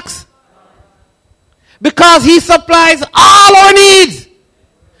to ask? Because he supplies all our needs.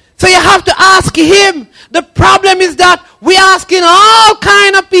 So you have to ask him. The problem is that we're asking all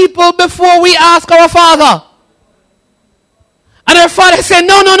kind of people before we ask our Father. And our Father said,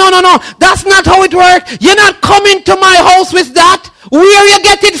 no. That's not how it works. You're not coming to my house with that. Where you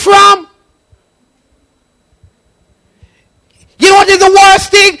get it from? You know what is the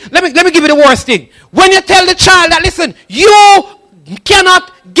worst thing? Let me give you the worst thing. When you tell the child that, listen, you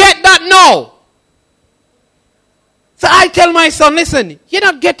cannot get that now. So I tell my son, listen, you're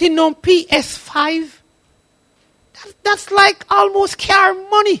not getting no PS5. That's like almost car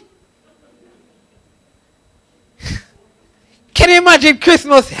money. Can you imagine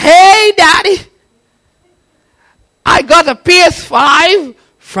Christmas? Hey, Daddy, I got a PS5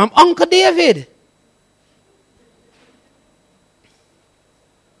 from Uncle David.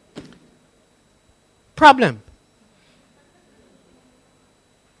 problem.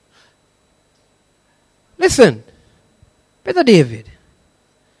 Listen, Brother David,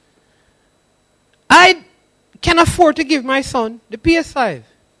 I can afford to give my son the PS5.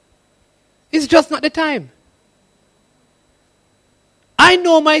 It's just not the time. I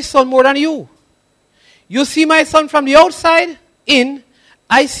know my son more than you. You see my son from the outside in.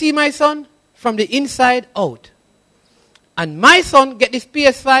 I see my son from the inside out. And my son get this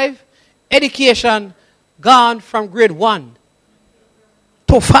PS5 education gone from grade 1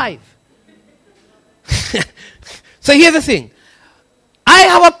 to 5. So here's the thing. I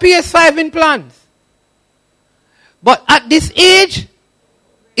have a PS5 in plans. But at this age,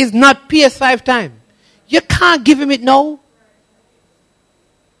 it's not PS5 time. You can't give him it now.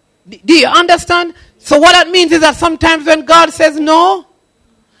 Do you understand? So what that means is that sometimes when God says no,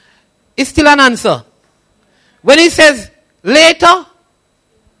 it's still an answer. When he says later,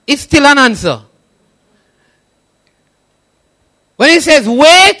 it's still an answer. When he says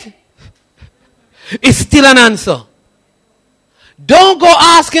wait, it's still an answer. Don't go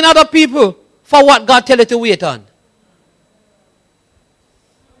asking other people for what God tells you to wait on.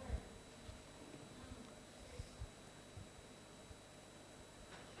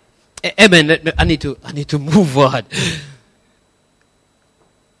 Amen. I need to move on.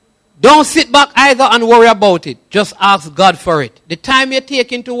 Don't sit back either and worry about it. Just ask God for it. The time you're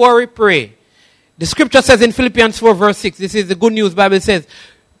taking to worry, pray. The scripture says in Philippians 4 verse 6, this is the Good News Bible, says,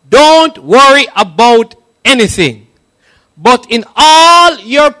 don't worry about anything, but in all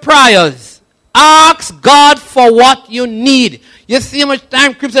your prayers, ask God for what you need. You see how much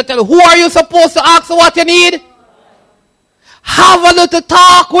time scripture tells you, who are you supposed to ask for what you need? Have a little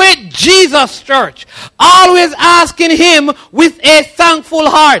talk with Jesus, church. Always asking him with a thankful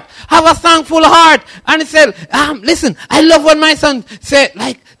heart. Have a thankful heart. And he said, listen, I love when my son said,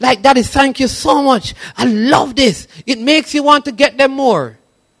 like Daddy, thank you so much. I love this. It makes you want to get them more.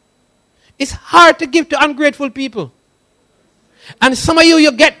 It's hard to give to ungrateful people. And some of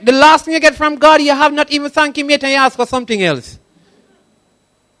you get, the last thing you get from God, you have not even thanked him yet and you ask for something else.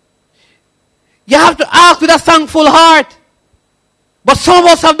 You have to ask with a thankful heart. But some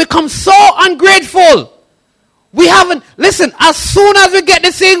of us have become so ungrateful. We haven't, listen, as soon as we get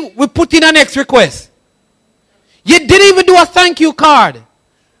the thing, we put in a next request. You didn't even do a thank you card.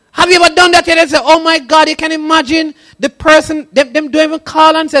 Have you ever done that yet? They say, oh my God, you can imagine the person, them don't even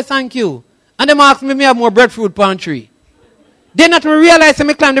call and say thank you. And them ask me have more breadfruit pantry. They not realize that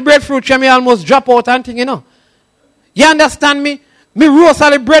me climb the breadfruit tree and me almost drop out and thing, you know. You understand me? Me roast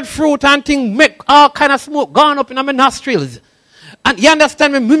all the breadfruit and thing, make all kind of smoke gone up in my nostrils. And you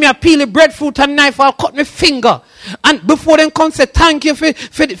understand me? Me peel the breadfruit and knife, I'll cut my finger. And before them come say thank you for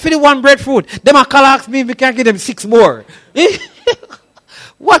the one breadfruit, them a call ask me if we can give them 6 more.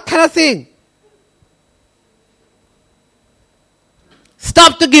 What kind of thing?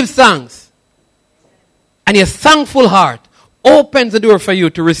 Stop to give thanks. And your thankful heart opens the door for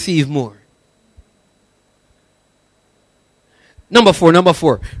you to receive more. Number four.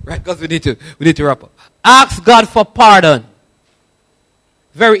 Right, because we need to wrap up. Ask God for pardon.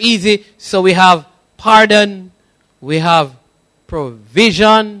 Very easy. So we have pardon, we have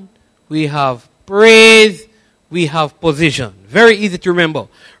provision, we have praise, we have position. Very easy to remember.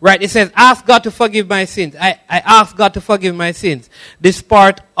 Right, it says, ask God to forgive my sins. I ask God to forgive my sins. This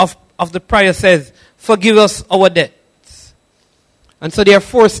part of the prayer says, forgive us our debts. And so there are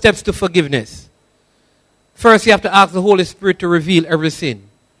 4 steps to forgiveness. First, you have to ask the Holy Spirit to reveal every sin.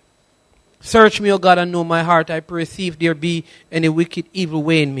 Search me, O God, and know my heart. I pray, see if there be any wicked, evil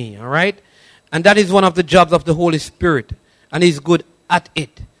way in me. All right? And that is one of the jobs of the Holy Spirit. And he's good at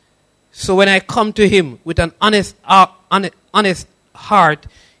it. So when I come to him with an honest heart,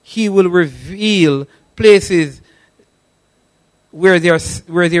 he will reveal places where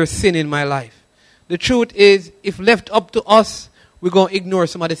there's sin in my life. The truth is, if left up to us, we're going to ignore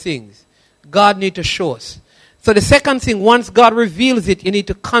some of the things. God needs to show us. So the second thing, once God reveals it, you need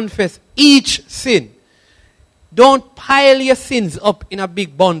to confess each sin. Don't pile your sins up in a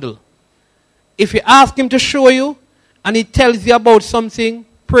big bundle. If you ask him to show you, and he tells you about something,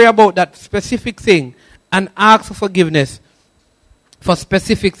 pray about that specific thing, and ask for forgiveness for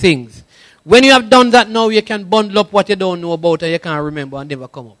specific things. When you have done that now, you can bundle up what you don't know about and you can't remember and never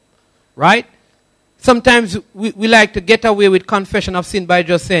come up. Right? Sometimes we like to get away with confession of sin by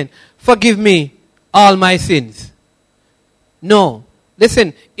just saying, forgive me all my sins. No.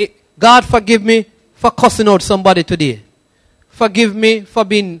 Listen, God forgive me for cussing out somebody today. Forgive me for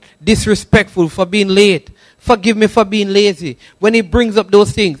being disrespectful, for being late. forgive me for being lazy. When he brings up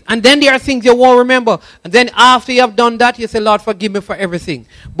those things. And then there are things you won't remember. And then after you have done that, you say, Lord, forgive me for everything.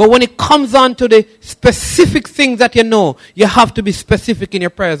 But when it comes on to the specific things that you know, you have to be specific in your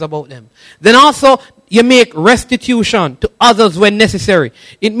prayers about them. Then also, you make restitution to others when necessary.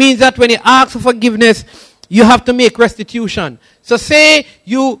 It means that when you ask for forgiveness, you have to make restitution. So say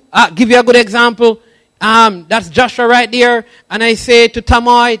you, give you a good example. That's Joshua right there. And I say to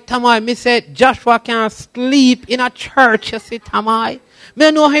Tamai, me say, Joshua can't sleep in a church. You say, Tamai.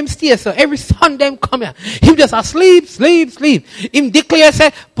 Me know him stay, so every Sunday him come here. Him just sleep. Him declare,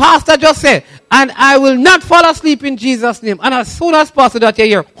 say, Pastor just say, and I will not fall asleep in Jesus' name. And as soon as possible that you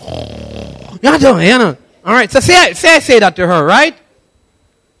hear, you know. All right, so say I say that to her, right?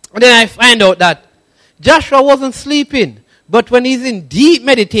 And then I find out that Joshua wasn't sleeping. But when he's in deep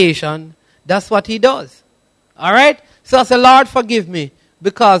meditation, that's what he does. All right? So I say, Lord, forgive me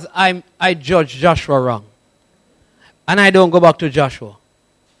because I judge Joshua wrong. And I don't go back to Joshua.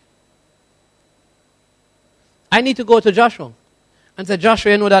 I need to go to Joshua. And say,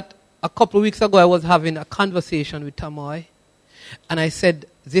 Joshua, you know that a couple of weeks ago I was having a conversation with Tamoy. And I said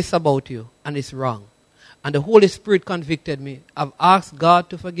this about you. And it's wrong. And the Holy Spirit convicted me. I've asked God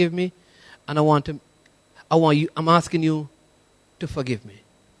to forgive me. And I'm asking you to forgive me.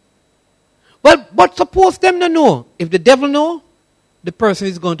 But suppose them to know. If the devil know, the person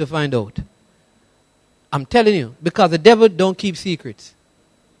is going to find out. I'm telling you, because the devil don't keep secrets.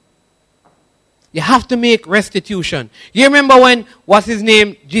 You have to make restitution. You remember when, what's his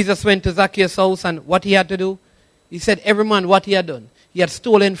name, Jesus went to Zacchaeus' house and what he had to do? He said every man what he had done, he had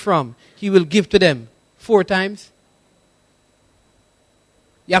stolen from, he will give to them 4 times.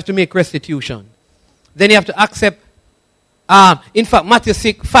 You have to make restitution. Then you have to accept. In fact, Matthew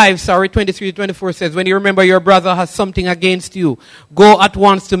 23-24 says, when you remember your brother has something against you, go at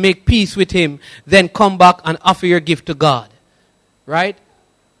once to make peace with him, then come back and offer your gift to God. Right?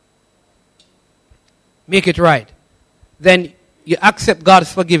 Make it right. Then you accept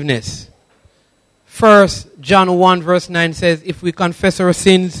God's forgiveness. 1 John 1 verse 9 says, if we confess our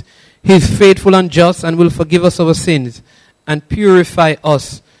sins, he is faithful and just and will forgive us our sins and purify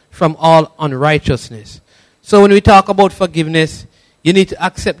us from all unrighteousness. So when we talk about forgiveness, you need to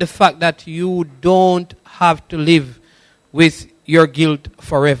accept the fact that you don't have to live with your guilt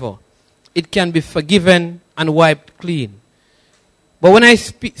forever. It can be forgiven and wiped clean. But when I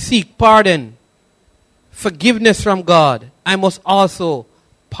seek pardon, forgiveness from God, I must also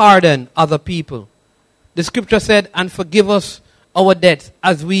pardon other people. The scripture said, and forgive us our debts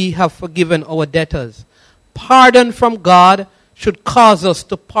as we have forgiven our debtors. Pardon from God should cause us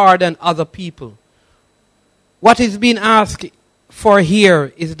to pardon other people. What is being asked for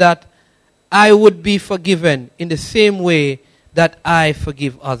here is that I would be forgiven in the same way that I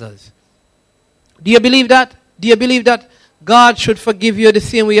forgive others. Do you believe that? Do you believe that God should forgive you the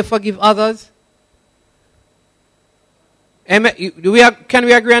same way you forgive others? Amen. Can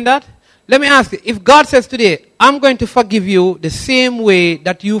we agree on that? Let me ask you, if God says today, I'm going to forgive you the same way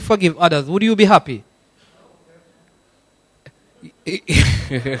that you forgive others, would you be happy?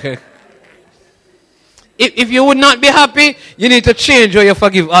 If you would not be happy, you need to change how you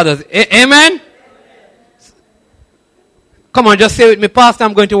forgive others. Amen? Come on, just say with me, Pastor,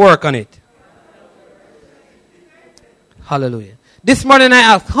 I'm going to work on it. Hallelujah. This morning I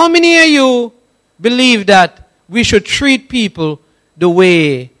asked, how many of you believe that we should treat people the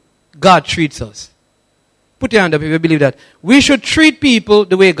way God treats us? Put your hand up if you believe that. We should treat people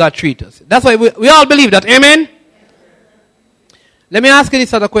the way God treats us. That's why we all believe that. Amen? Let me ask you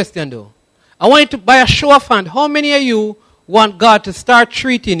this other question though. I want you to, by a show of hand, how many of you want God to start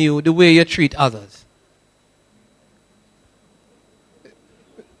treating you the way you treat others?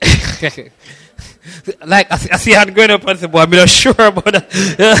 Like, I see hand going up and say, boy, I'm not sure about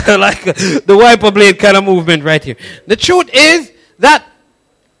that. Like, the wiper blade kind of movement right here. The truth is that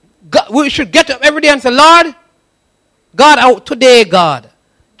God, we should get up every day and say, Lord, God, today, God,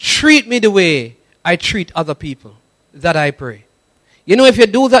 treat me the way I treat other people. That I pray. You know, if you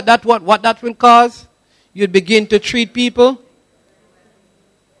do that, what that will cause? You'll begin to treat people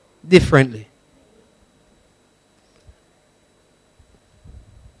differently.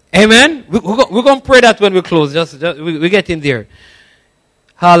 Amen? We're going to pray that when we close. We get in there.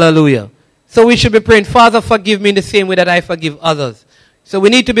 Hallelujah. So we should be praying, Father, forgive me in the same way that I forgive others. So we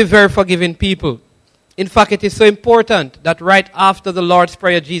need to be very forgiving people. In fact, it is so important that right after the Lord's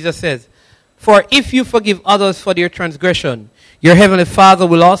Prayer, Jesus says, for if you forgive others for their transgression, your heavenly Father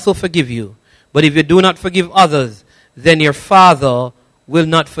will also forgive you. But if you do not forgive others, then your Father will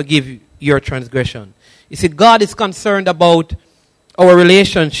not forgive your transgression. You see, God is concerned about our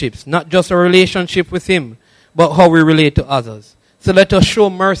relationships, not just our relationship with Him, but how we relate to others. So let us show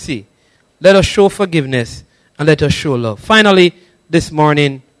mercy, let us show forgiveness, and let us show love. Finally, this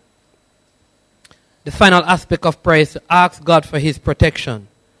morning, the final aspect of prayer is to ask God for his protection.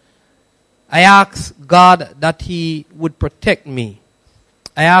 I ask God that he would protect me.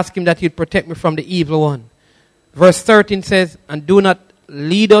 I ask him that he would protect me from the evil one. Verse 13 says, and do not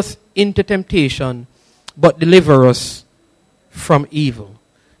lead us into temptation, but deliver us from evil.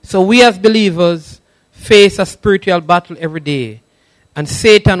 So we as believers face a spiritual battle every day. And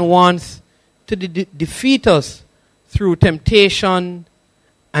Satan wants to defeat us through temptation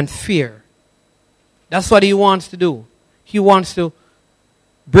and fear. That's what he wants to do. He wants to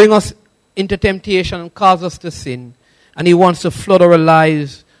bring us into temptation and cause us to sin. And he wants to flood our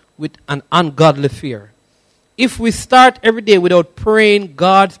lives with an ungodly fear. If we start every day without praying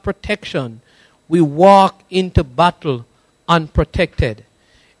God's protection, we walk into battle unprotected.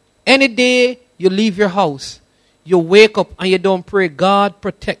 Any day you leave your house, you wake up and you don't pray, God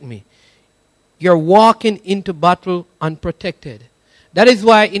protect me, you're walking into battle unprotected. That is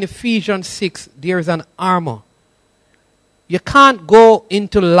why in Ephesians 6 there is an armor. You can't go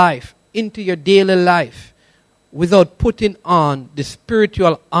into life, into your daily life, without putting on the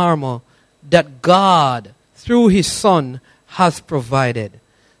spiritual armor that God, through his Son, has provided.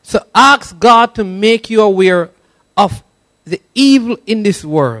 So ask God to make you aware of the evil in this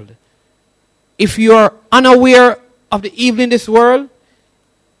world. If you are unaware of the evil in this world,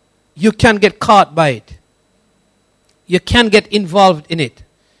 you can get caught by it. You can get involved in it.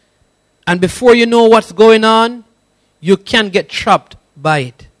 And before you know what's going on, you can get trapped by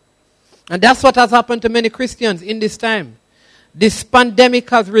it. And that's what has happened to many Christians in this time. This pandemic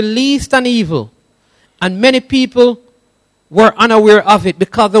has released an evil. And many people were unaware of it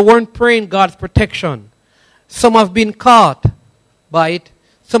because they weren't praying God's protection. Some have been caught by it.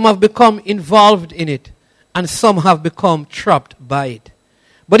 Some have become involved in it. And some have become trapped by it.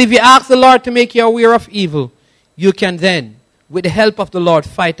 But if you ask the Lord to make you aware of evil, you can then, with the help of the Lord,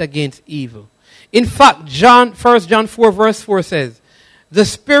 fight against evil. In fact, 1 John 4 verse 4 says, the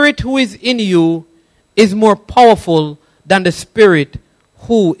spirit who is in you is more powerful than the spirit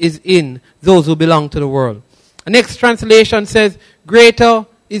who is in those who belong to the world. The next translation says, greater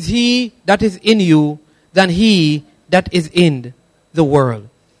is he that is in you than he that is in the world.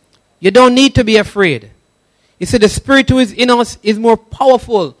 You don't need to be afraid. You see, the spirit who is in us is more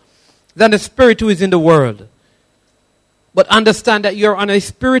powerful than the spirit who is in the world. But understand that you're on a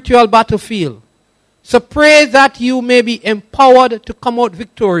spiritual battlefield. So pray that you may be empowered to come out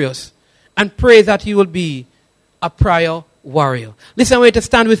victorious. And pray that you will be a prayer warrior. Listen, I want you to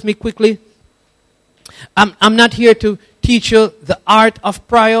stand with me quickly. I'm not here to teach you the art of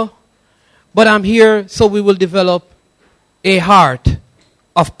prayer, but I'm here so we will develop a heart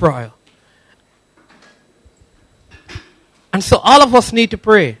of prayer. And so all of us need to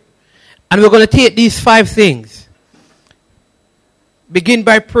pray. And we're going to take these 5 things. Begin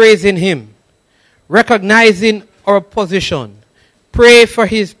by praising him, recognizing our position, pray for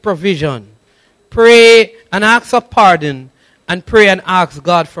his provision, pray and ask for pardon, and pray and ask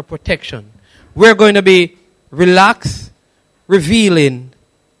God for protection. We're going to be relaxed, revealing,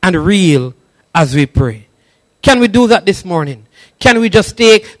 and real as we pray. Can we do that this morning? Can we just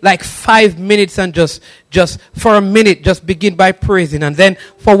take like 5 minutes and just for a minute just begin by praising, and then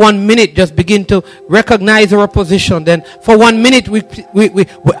for 1 minute just begin to recognize our position. Then for 1 minute we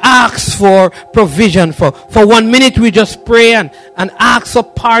ask for provision. For 1 minute we just pray and ask for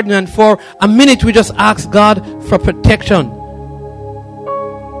pardon, and for a minute we just ask God for protection.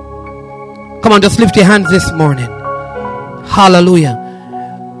 Come on, just lift your hands this morning. Hallelujah.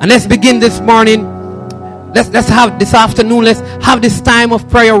 And let's begin this morning. Let's have this afternoon, let's have this time of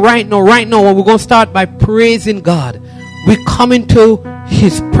prayer right now. Right now, we're going to start by praising God. We come into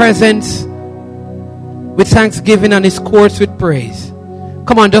his presence with thanksgiving and his courts with praise.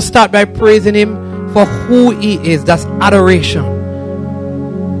 Come on, just start by praising him for who he is. That's adoration.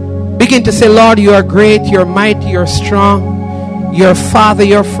 Begin to say, Lord, you are great, you're mighty, you're strong, you're Father,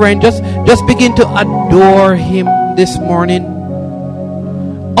 you're friend. Just begin to adore him this morning.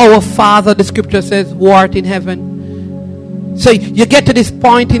 Our Father, the scripture says, who art in heaven. So you get to this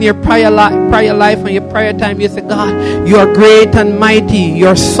point in your prayer life and your prayer time, you say, God, you are great and mighty,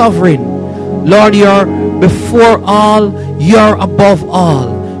 you're sovereign. Lord, you're before all, you're above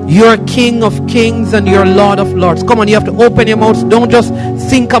all. You're King of kings and you're Lord of lords. Come on, you have to open your mouth. Don't just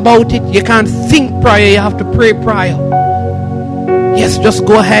think about it. You can't think prayer, you have to pray prayer. Yes, just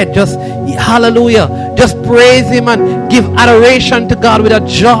go ahead. Just hallelujah. Just praise him and give adoration to God with a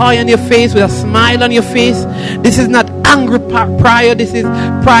joy on your face, with a smile on your face. This is not angry prayer. This is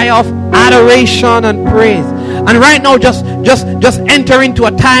prayer of adoration and praise. And right now, just enter into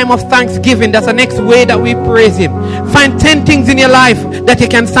a time of thanksgiving. That's the next way that we praise Him. Find 10 things in your life that you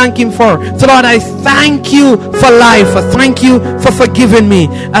can thank Him for. So Lord, I thank you for life. I thank you for forgiving me.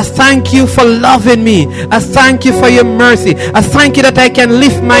 I thank you for loving me. I thank you for your mercy. I thank you that I can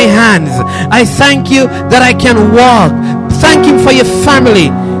lift my hands. I thank you that I can walk. Thank Him for your family.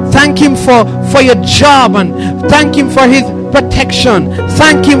 Thank Him for your job, and thank Him for His protection.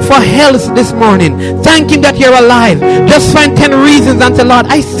 Thank Him for health this morning. Thank Him that you're alive. Just find 10 reasons and say, Lord,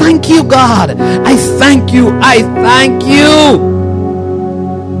 I thank you, God. I thank you. I thank you.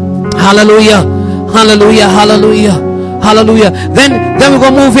 Hallelujah. Hallelujah. Hallelujah. Hallelujah. Then we're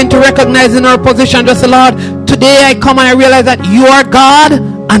going to move into recognizing our position. Just say, Lord, today I come and I realize that you are God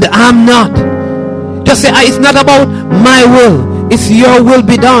and I'm not. Just say, it's not about my will. It's your will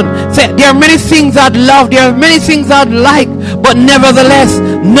be done. Say, there are many things I'd love, there are many things I'd like, but nevertheless,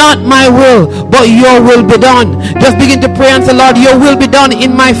 not my will, but your will be done. Just begin to pray and say, Lord, your will be done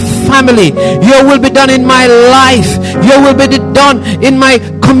in my family. Your will be done in my life. Your will be done in my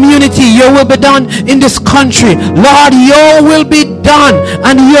community. Your will be done in this country. Lord, your will be done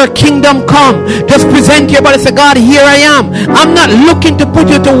and your kingdom come. Just present your body. Say, God, here I am. I'm not looking to put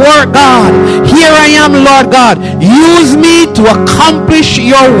you to work, God. Here I am, Lord God. Use me to accomplish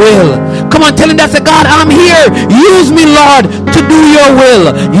your will. Come on, tell him that. Say, God, I'm here. Use me, Lord, to do your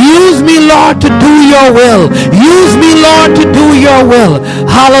will. Use me, Lord, to do your will. Use me, Lord, to do your will.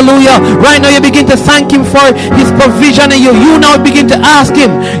 Hallelujah. Right now you begin to thank Him for His provision, and you now begin to ask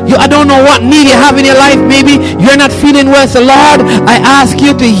Him. I don't know what need you have in your life. Maybe you're not feeling well. So Lord, I ask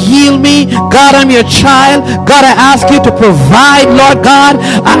you to heal me. God, I'm your child. God, I ask you to provide, Lord God.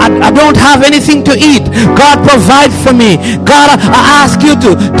 I don't have anything to eat. God, provide for me. God, I ask you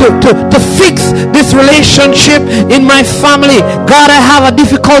to fix this relationship in my family. God, I have a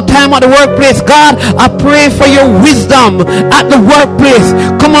difficult time at the workplace. God, I pray for your wisdom at the workplace.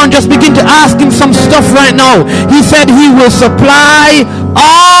 Come on, just begin to ask Him some stuff right now. He said He will supply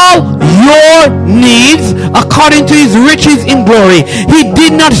all your needs according to His riches in glory. He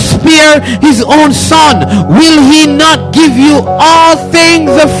did not spare His own Son. Will He not give you all things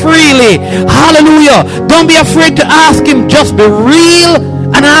freely? Hallelujah. Don't be afraid to ask Him. Just be real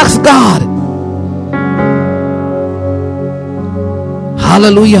and ask God.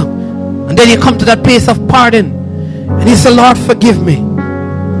 Hallelujah. And then you come to that place of pardon and you say, Lord, forgive me.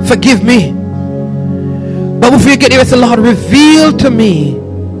 Forgive me. But before you get there, say, Lord, reveal to me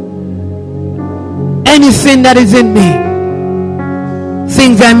anything that is in me.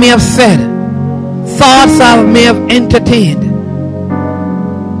 Things I may have said, thoughts I may have entertained,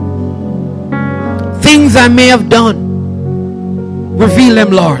 things I may have done. Reveal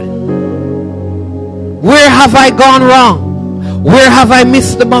them, Lord. Where have I gone wrong? Where have I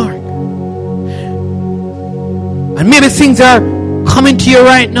missed the mark? And maybe things are coming to you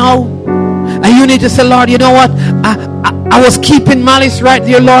right now, and you need to say, Lord, you know what? I was keeping malice right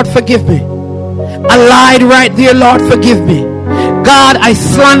there, Lord, forgive me. I lied right there, Lord, forgive me. God, I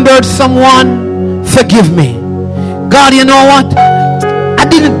slandered someone, forgive me. God, you know what? I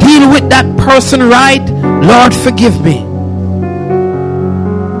didn't deal with that person right, Lord, forgive me.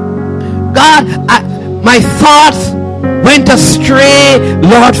 God, my thoughts went astray,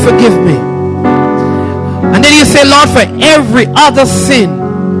 Lord, forgive me. And then you say, Lord, for every other sin,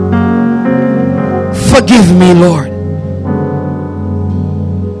 forgive me, Lord.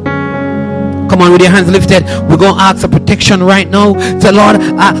 Come on, with your hands lifted, we're going to ask for protection right now. Say, Lord,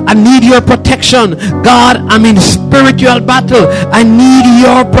 I need your protection. God, I'm in spiritual battle. I need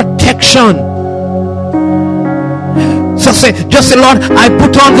your protection. So just say, Lord, I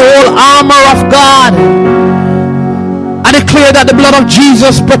put on the whole armor of God. I declare that the blood of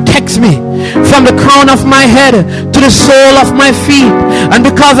Jesus protects me from the crown of my head to the sole of my feet. And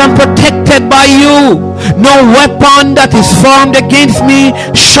because I'm protected by you, no weapon that is formed against me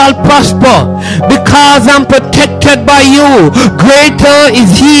shall prosper. Because I'm protected by you, greater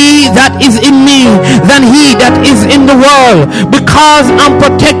is He that is in me than he that is in the world. Because I'm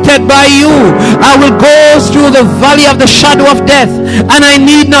protected by you, I will go through the valley of the shadow of death, and I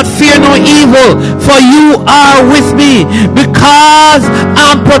need not fear no evil, for you are with me. Because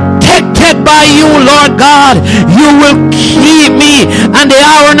I'm protected by you, Lord God, you will keep me, and the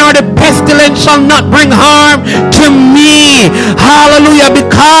hour nor the pestilence shall not bring harm to me. Hallelujah.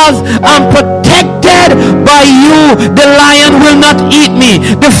 Because I'm protected protected by you. The lion will not eat me.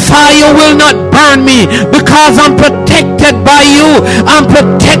 The fire will not burn me, because I'm protected by you. I'm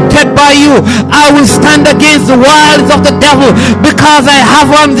protected by you. I will stand against the wiles of the devil, because I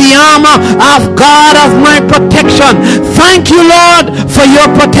have on the armor of God as my protection. Thank you, Lord, for your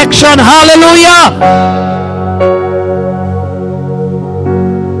protection. Hallelujah.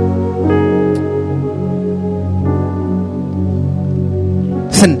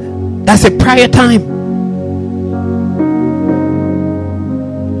 Listen, that's a prayer time.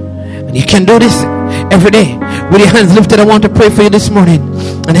 And you can do this every day with your hands lifted. I want to pray for you this morning.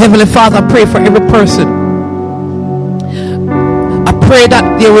 And Heavenly Father, I pray for every person. I pray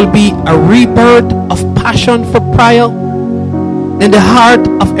that there will be a rebirth of passion for prayer in the heart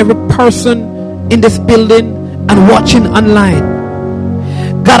of every person in this building and watching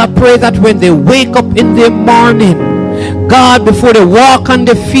online. God, I pray that when they wake up in the morning, God, before they walk on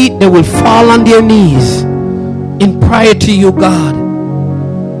their feet, they will fall on their knees in prayer to you, God.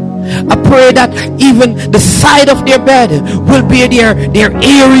 I pray that even the side of their bed will be their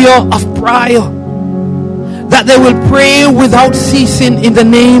area of prayer, that they will pray without ceasing in the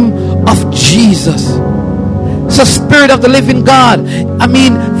name of Jesus. So Spirit of the living God, I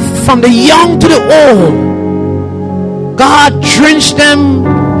mean, from the young to the old, God, drench them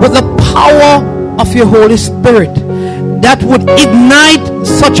with the power of your Holy Spirit that would ignite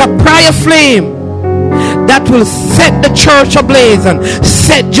such a prayer flame that will set the church ablaze and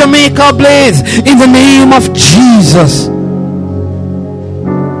set Jamaica ablaze in the name of Jesus.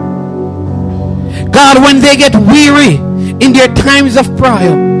 God, when they get weary in their times of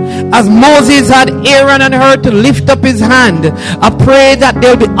prayer, as Moses had Aaron and Hur to lift up his hand, I pray that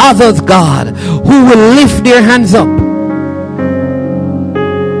there will be others, God, who will lift their hands up.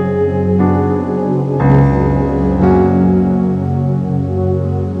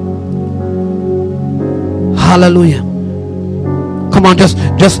 Hallelujah. Come on, just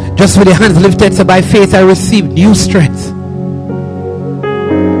with your hands lifted. So by faith I receive new strength.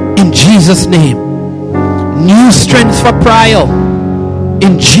 In Jesus' name. New strength for prayer.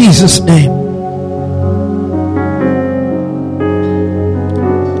 In Jesus' name.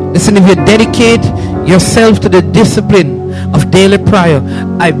 Listen, if you dedicate yourself to the discipline of daily prayer,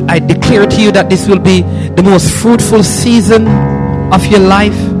 I declare to you that this will be the most fruitful season of your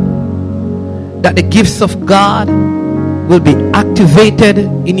life. That the gifts of God will be activated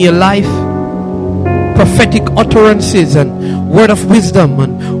in your life. Prophetic utterances and word of wisdom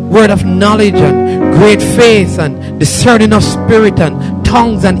and word of knowledge and great faith and discerning of spirit and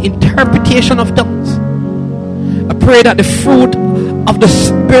tongues and interpretation of tongues. I pray that the fruit of the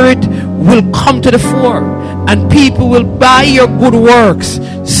Spirit will come to the fore and people will, by your good works,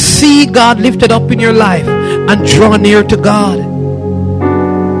 see God lifted up in your life and draw near to God.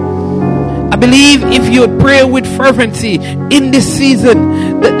 I believe if you pray with fervency in this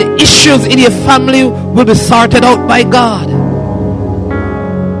season, that the issues in your family will be sorted out by God.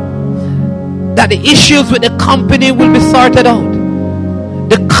 That the issues with the company will be sorted out.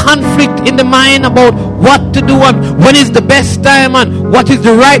 The conflict in the mind about what to do and when is the best time and what is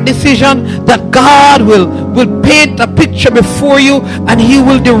the right decision, that God will paint a picture before you and He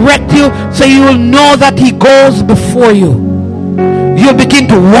will direct you, so you will know that He goes before you. You'll begin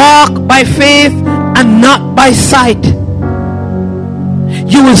to walk by faith and not by sight.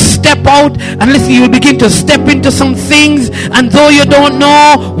 You will step out and listen, you will begin to step into some things, and though you don't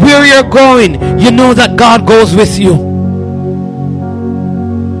know where you're going, you know that God goes with you.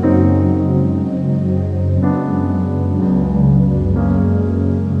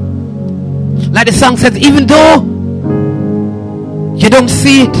 Like the song says, even though you don't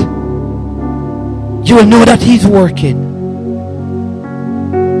see it, you will know that He's working.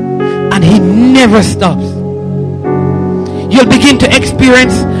 And He never stops. You'll begin to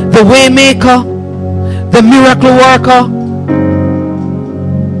experience the way maker, the miracle worker.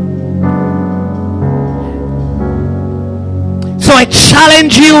 So I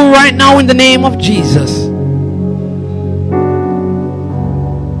challenge you right now in the name of Jesus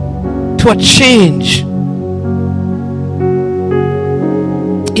to a change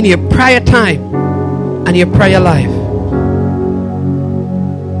in your prayer time and your prayer life.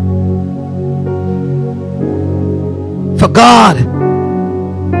 For God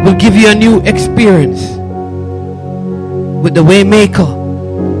will give you a new experience with the way maker,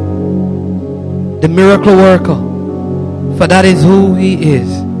 the miracle worker, for that is who He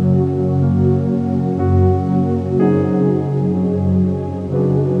is.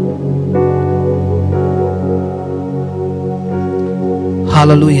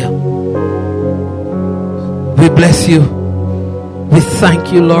 Hallelujah. We bless you. We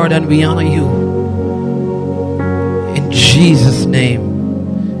thank you, Lord, and we honor you. Jesus' name.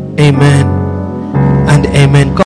 Amen and amen.